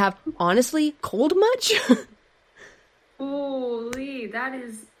 I have honestly cold much? Holy, that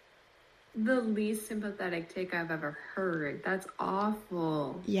is the least sympathetic take I've ever heard. That's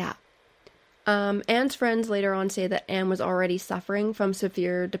awful. Yeah. Anne's friends later on say that Anne was already suffering from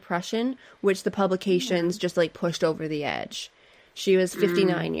severe depression, which the publications just like pushed over the edge. She was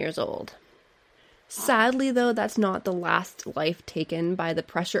 59 years old. Sadly, though, that's not the last life taken by the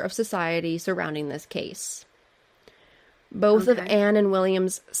pressure of society surrounding this case. Both of Anne and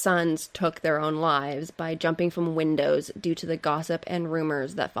William's sons took their own lives by jumping from windows due to the gossip and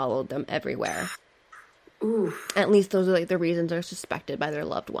rumors that followed them everywhere. Oof. At least those are like the reasons they're suspected by their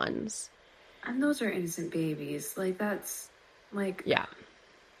loved ones. And those are innocent babies. Like, that's, like... Yeah.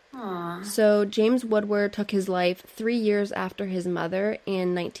 Aww. So, James Woodward took his life 3 years after his mother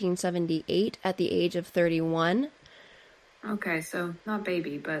in 1978 at the age of 31. Okay, so not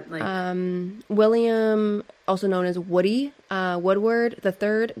baby, but like... William, also known as Woody Woodward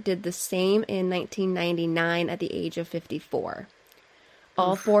III, did the same in 1999 at the age of 54.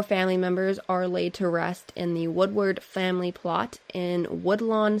 All four family members are laid to rest in the Woodward family plot in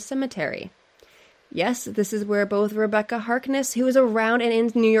Woodlawn Cemetery. Yes, this is where both Rebecca Harkness, who was around and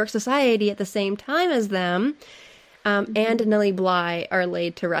in New York society at the same time as them, and Nellie Bly are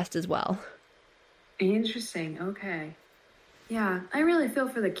laid to rest as well. Interesting, okay. Yeah, I really feel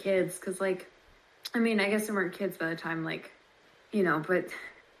for the kids, because, like, I mean, I guess they weren't kids by the time, like, you know, but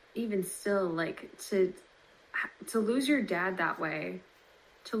even still, like, to lose your dad that way,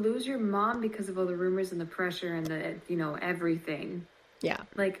 to lose your mom because of all the rumors and the pressure and the, you know, everything. Yeah.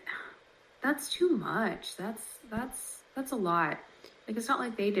 Like, that's too much. That's a lot. Like, it's not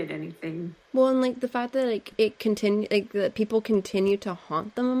like they did anything. Well, and, like, the fact that, like, it continue, like, that people continue to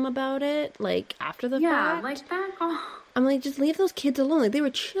haunt them about it, like, after the fact. Yeah, like, back off. I'm like, just leave those kids alone. Like, they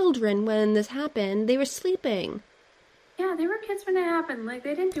were children when this happened. They were sleeping. Yeah, they were kids when it happened. Like,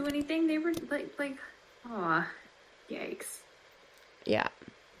 they didn't do anything. They were, aw, yikes. Yeah.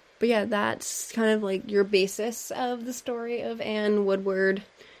 But yeah, that's kind of, like, your basis of the story of Anne Woodward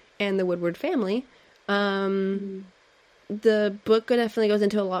and the Woodward family. The book definitely goes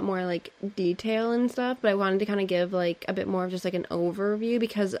into a lot more, like, detail and stuff, but I wanted to kind of give, like, a bit more of just, like, an overview,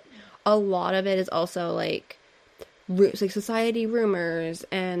 because a lot of it is also, like society rumors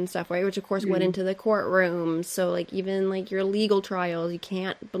and stuff, right? Which, of course, went into the courtrooms. So, like, even, like, your legal trials, you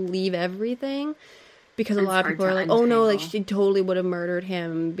can't believe everything, because a lot of people are like, oh, no, like, she totally would have murdered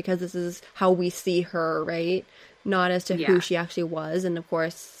him because this is how we see her, right? not as to who she actually was. And of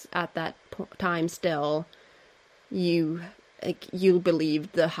course, at that time still, you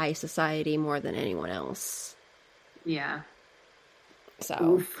believed the high society more than anyone else. Yeah. So,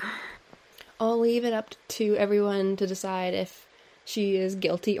 Oof. I'll leave it up to everyone to decide if she is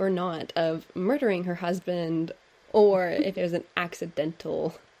guilty or not of murdering her husband, or if it was an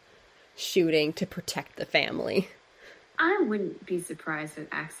accidental shooting to protect the family. I wouldn't be surprised at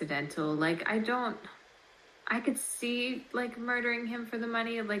accidental. Like, I could see, like, murdering him for the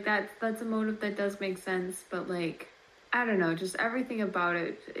money. Like, that's a motive that does make sense. But, like, I don't know. Just everything about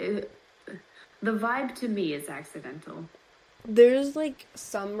it, the vibe to me is accidental. There's, like,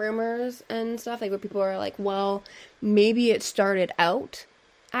 some rumors and stuff, like, where people are like, well, maybe it started out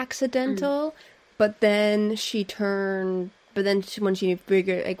accidental, but then when she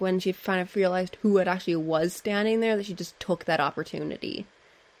figured, like, when she kind of realized who it actually was standing there, that she just took that opportunity.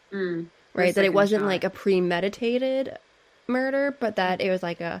 Right? That it wasn't, like, a premeditated murder, but that it was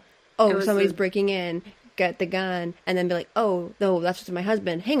like somebody's breaking in, get the gun, and then be like, oh, no, that's just my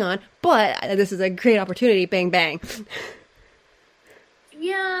husband, hang on, but this is a great opportunity, bang, bang.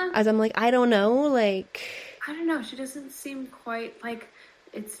 Yeah. As I'm like, I don't know, like... I don't know, she doesn't seem quite, like,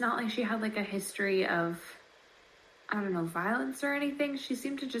 it's not like she had, like, a history of, I don't know, violence or anything. She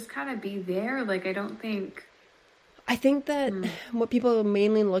seemed to just kind of be there, like, I don't think... I think that what people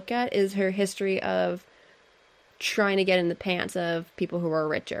mainly look at is her history of trying to get in the pants of people who are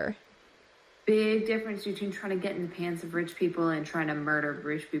richer. Big difference between trying to get in the pants of rich people and trying to murder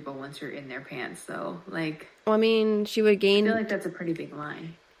rich people once you're in their pants, though. Like... Well, I mean, she would gain... I feel like that's a pretty big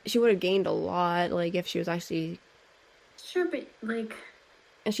line. She would have gained a lot, like, if she was actually... Sure, but, like...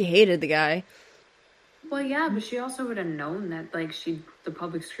 And she hated the guy. Well, yeah, but she also would have known that, like, the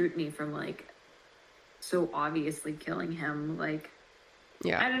public scrutiny from, like, so obviously killing him, like...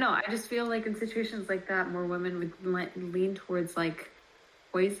 Yeah. I don't know, I just feel like in situations like that, more women would lean towards, like,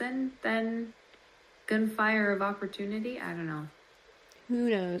 poison than gunfire of opportunity. I don't know. Who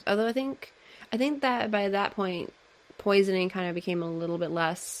knows? Although I think that by that point, poisoning kind of became a little bit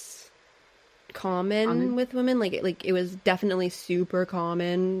less common with women. Like it was definitely super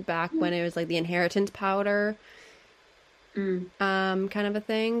common back when it was like the inheritance powder, kind of a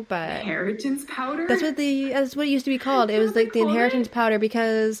thing. But inheritance powder? That's what it used to be called. It was like the inheritance powder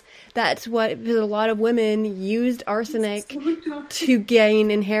because a lot of women used arsenic to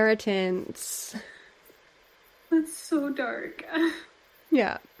gain inheritance. That's so dark.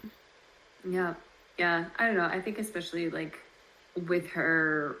 Yeah. Yeah. Yeah. I don't know. I think especially like with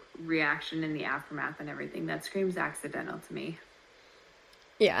her reaction in the aftermath and everything, that screams accidental to me.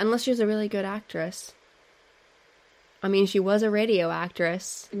 Yeah, unless she was a really good actress. I mean, she was a radio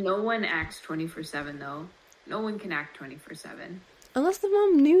actress. No one acts 24/7 though. No one can act 24/7. Unless the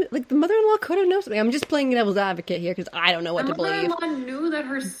mom knew, like, the mother-in-law could have known something. I'm just playing devil's advocate here because I don't know what to believe. The mother-in-law knew that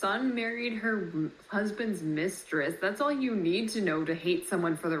her son married her husband's mistress. That's all you need to know to hate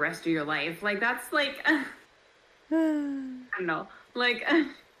someone for the rest of your life. Like, that's like... I don't know. Like...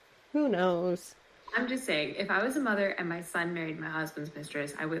 Who knows? I'm just saying, if I was a mother and my son married my husband's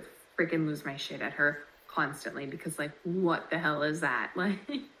mistress, I would freaking lose my shit at her constantly because, like, what the hell is that? Like...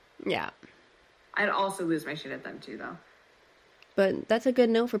 Yeah. I'd also lose my shit at them, too, though. But that's a good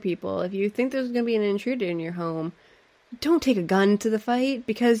note for people. If you think there's going to be an intruder in your home, don't take a gun to the fight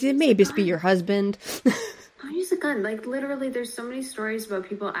because it may just be your husband. Don't use a gun. Like, literally, there's so many stories about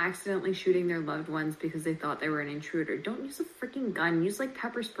people accidentally shooting their loved ones because they thought they were an intruder. Don't use a freaking gun. Use, like,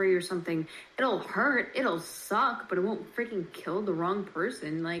 pepper spray or something. It'll hurt. It'll suck, but it won't freaking kill the wrong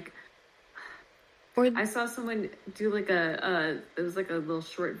person. Like... I saw someone do like it was like a little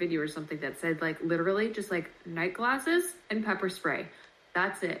short video or something that said like literally just like night glasses and pepper spray.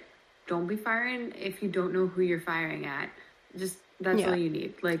 That's it. Don't be firing if you don't know who you're firing at. Just, that's all you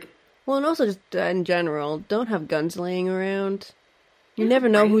need. Like, well, and also just in general, don't have guns laying around. You never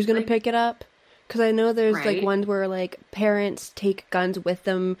know who's going to pick it up. Because I know there's like ones where like parents take guns with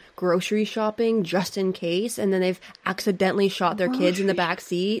them grocery shopping just in case, and then they've accidentally shot their kids in the back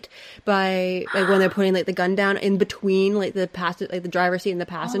seat by like when they're putting like the gun down in between like the driver's seat and the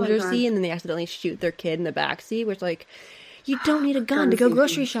passenger seat, and then they accidentally shoot their kid in the back seat. Which like you don't need a gun to go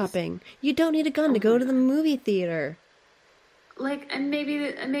grocery shopping. You don't need a gun to go to the movie theater. Like, and maybe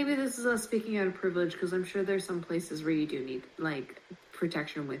this is us speaking out of privilege because I'm sure there's some places where you do need like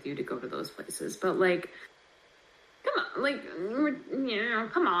protection with you to go to those places, but like, come on,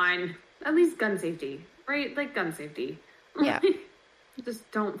 like, come on, at least gun safety, right? Like gun safety. Yeah.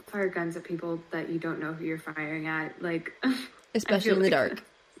 Just don't fire guns at people that you don't know who you're firing at, like, especially in the dark.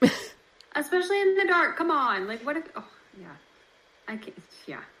 Especially in the dark. Come on, like, what if? Oh, yeah, I can't.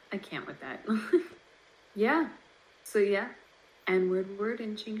 Yeah, I can't with that. Yeah. So yeah, Ann Woodward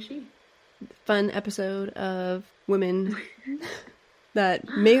and Ching Shi. Fun episode of women that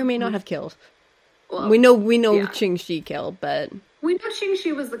may or may not have killed. Well, we know Ching Shi killed, but we know Ching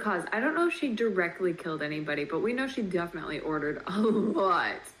Shi was the cause. I don't know if she directly killed anybody, but we know she definitely ordered a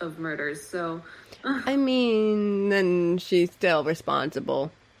lot of murders. So, I mean, then she's still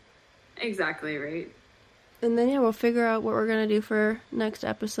responsible. Exactly, right? And then we'll figure out what we're gonna do for next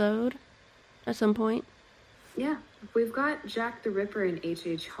episode at some point. Yeah, we've got Jack the Ripper and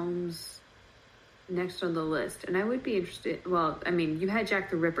H.H. Holmes next on the list, and I would be interested. Well, I mean, you had Jack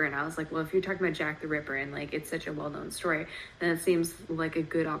the Ripper, and I was like, well, if you're talking about Jack the Ripper and like it's such a well-known story, then it seems like a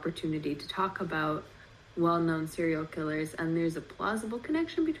good opportunity to talk about well-known serial killers, and there's a plausible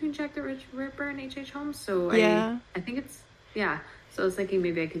connection between Jack the Ripper and H.H. Holmes. So yeah, I think it's So I was thinking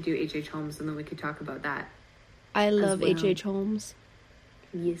maybe I could do H.H. Holmes, and then we could talk about that. I love H.H. Holmes.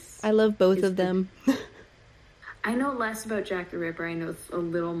 Yes, I love both of them. I know less about Jack the Ripper. I know a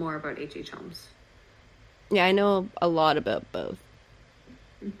little more about H.H. Holmes. Yeah, I know a lot about both.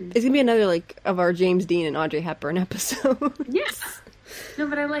 Mm-hmm. It's going to be another, of our James Dean and Audrey Hepburn episode. Yes. No,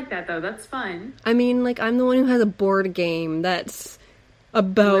 but I like that, though. That's fun. I mean, I'm the one who has a board game that's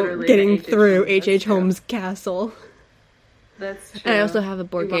about literally getting through H.H. Holmes' castle. That's true. And I also have a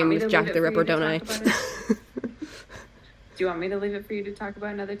board game with Jack the Ripper, don't I? Do you want me to leave it for you to talk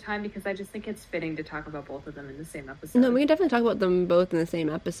about another time? Because I just think it's fitting to talk about both of them in the same episode. No, we can definitely talk about them both in the same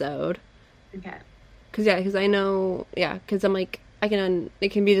episode. Okay. Because I know, because I'm like,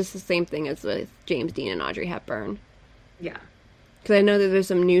 it can be just the same thing as with James Dean and Audrey Hepburn. Yeah. Because I know that there's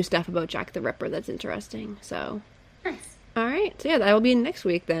some new stuff about Jack the Ripper that's interesting, so. Nice. All right, so that will be next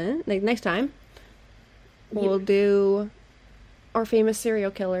week then, next time. We'll do our famous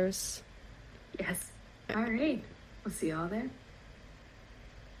serial killers. Yes. All right. We'll see y'all there.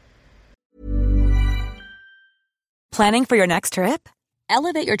 Planning for your next trip?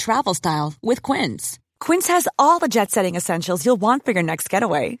 Elevate your travel style with Quince. Quince has all the jet-setting essentials you'll want for your next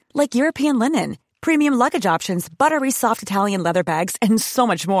getaway, like European linen, premium luggage options, buttery soft Italian leather bags, and so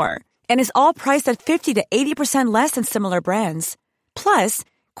much more. And is all priced at 50 to 80% less than similar brands. Plus,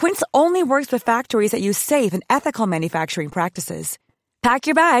 Quince only works with factories that use safe and ethical manufacturing practices. Pack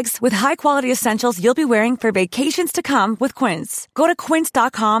your bags with high-quality essentials you'll be wearing for vacations to come with Quince. Go to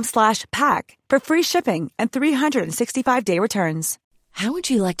quince.com/pack for free shipping and 365-day returns. How would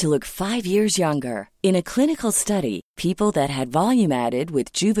you like to look 5 years younger? In a clinical study, people that had volume added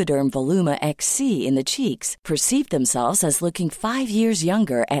with Juvederm Voluma XC in the cheeks perceived themselves as looking 5 years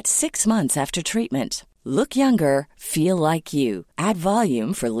younger at 6 months after treatment. Look younger, feel like you. Add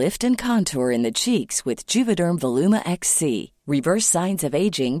volume for lift and contour in the cheeks with Juvederm Voluma XC. Reverse signs of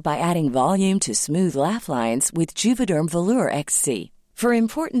aging by adding volume to smooth laugh lines with Juvederm Volure XC. For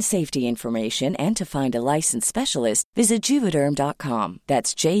important safety information and to find a licensed specialist, visit Juvederm.com.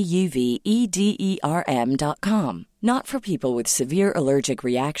 That's JUVEDERM.com. Not for people with severe allergic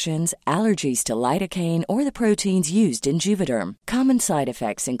reactions, allergies to lidocaine, or the proteins used in Juvederm. Common side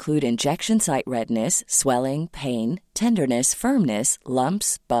effects include injection site redness, swelling, pain, tenderness, firmness,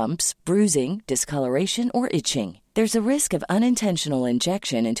 lumps, bumps, bruising, discoloration, or itching. There's a risk of unintentional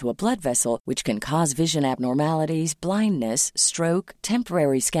injection into a blood vessel, which can cause vision abnormalities, blindness, stroke,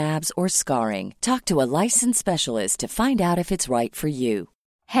 temporary scabs, or scarring. Talk to a licensed specialist to find out if it's right for you.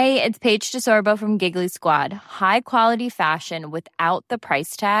 Hey, it's Paige DeSorbo from Giggly Squad. High quality fashion without the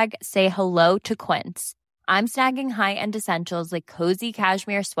price tag. Say hello to Quince. I'm snagging high-end essentials like cozy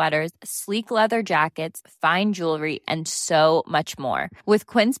cashmere sweaters, sleek leather jackets, fine jewelry, and so much more. With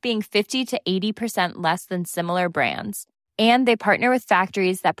Quince being 50 to 80% less than similar brands. And they partner with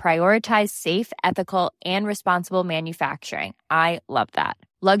factories that prioritize safe, ethical, and responsible manufacturing. I love that.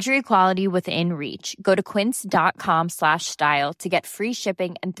 Luxury quality within reach. Go to quince.com/style to get free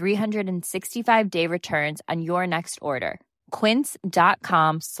shipping and 365-day returns on your next order.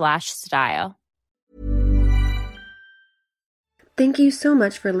 Quince.com/style. Thank you so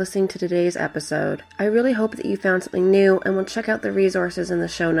much for listening to today's episode. I really hope that you found something new and will check out the resources in the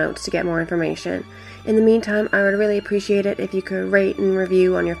show notes to get more information. In the meantime, I would really appreciate it if you could rate and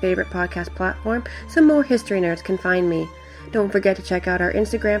review on your favorite podcast platform so more history nerds can find me. Don't forget to check out our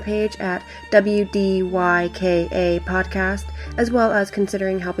Instagram page at WDYKA Podcast, as well as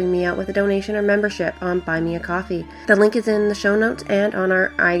considering helping me out with a donation or membership on Buy Me a Coffee. The link is in the show notes and on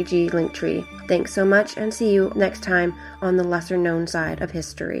our IG link tree. Thanks so much, and see you next time on the lesser known side of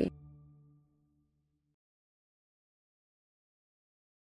history.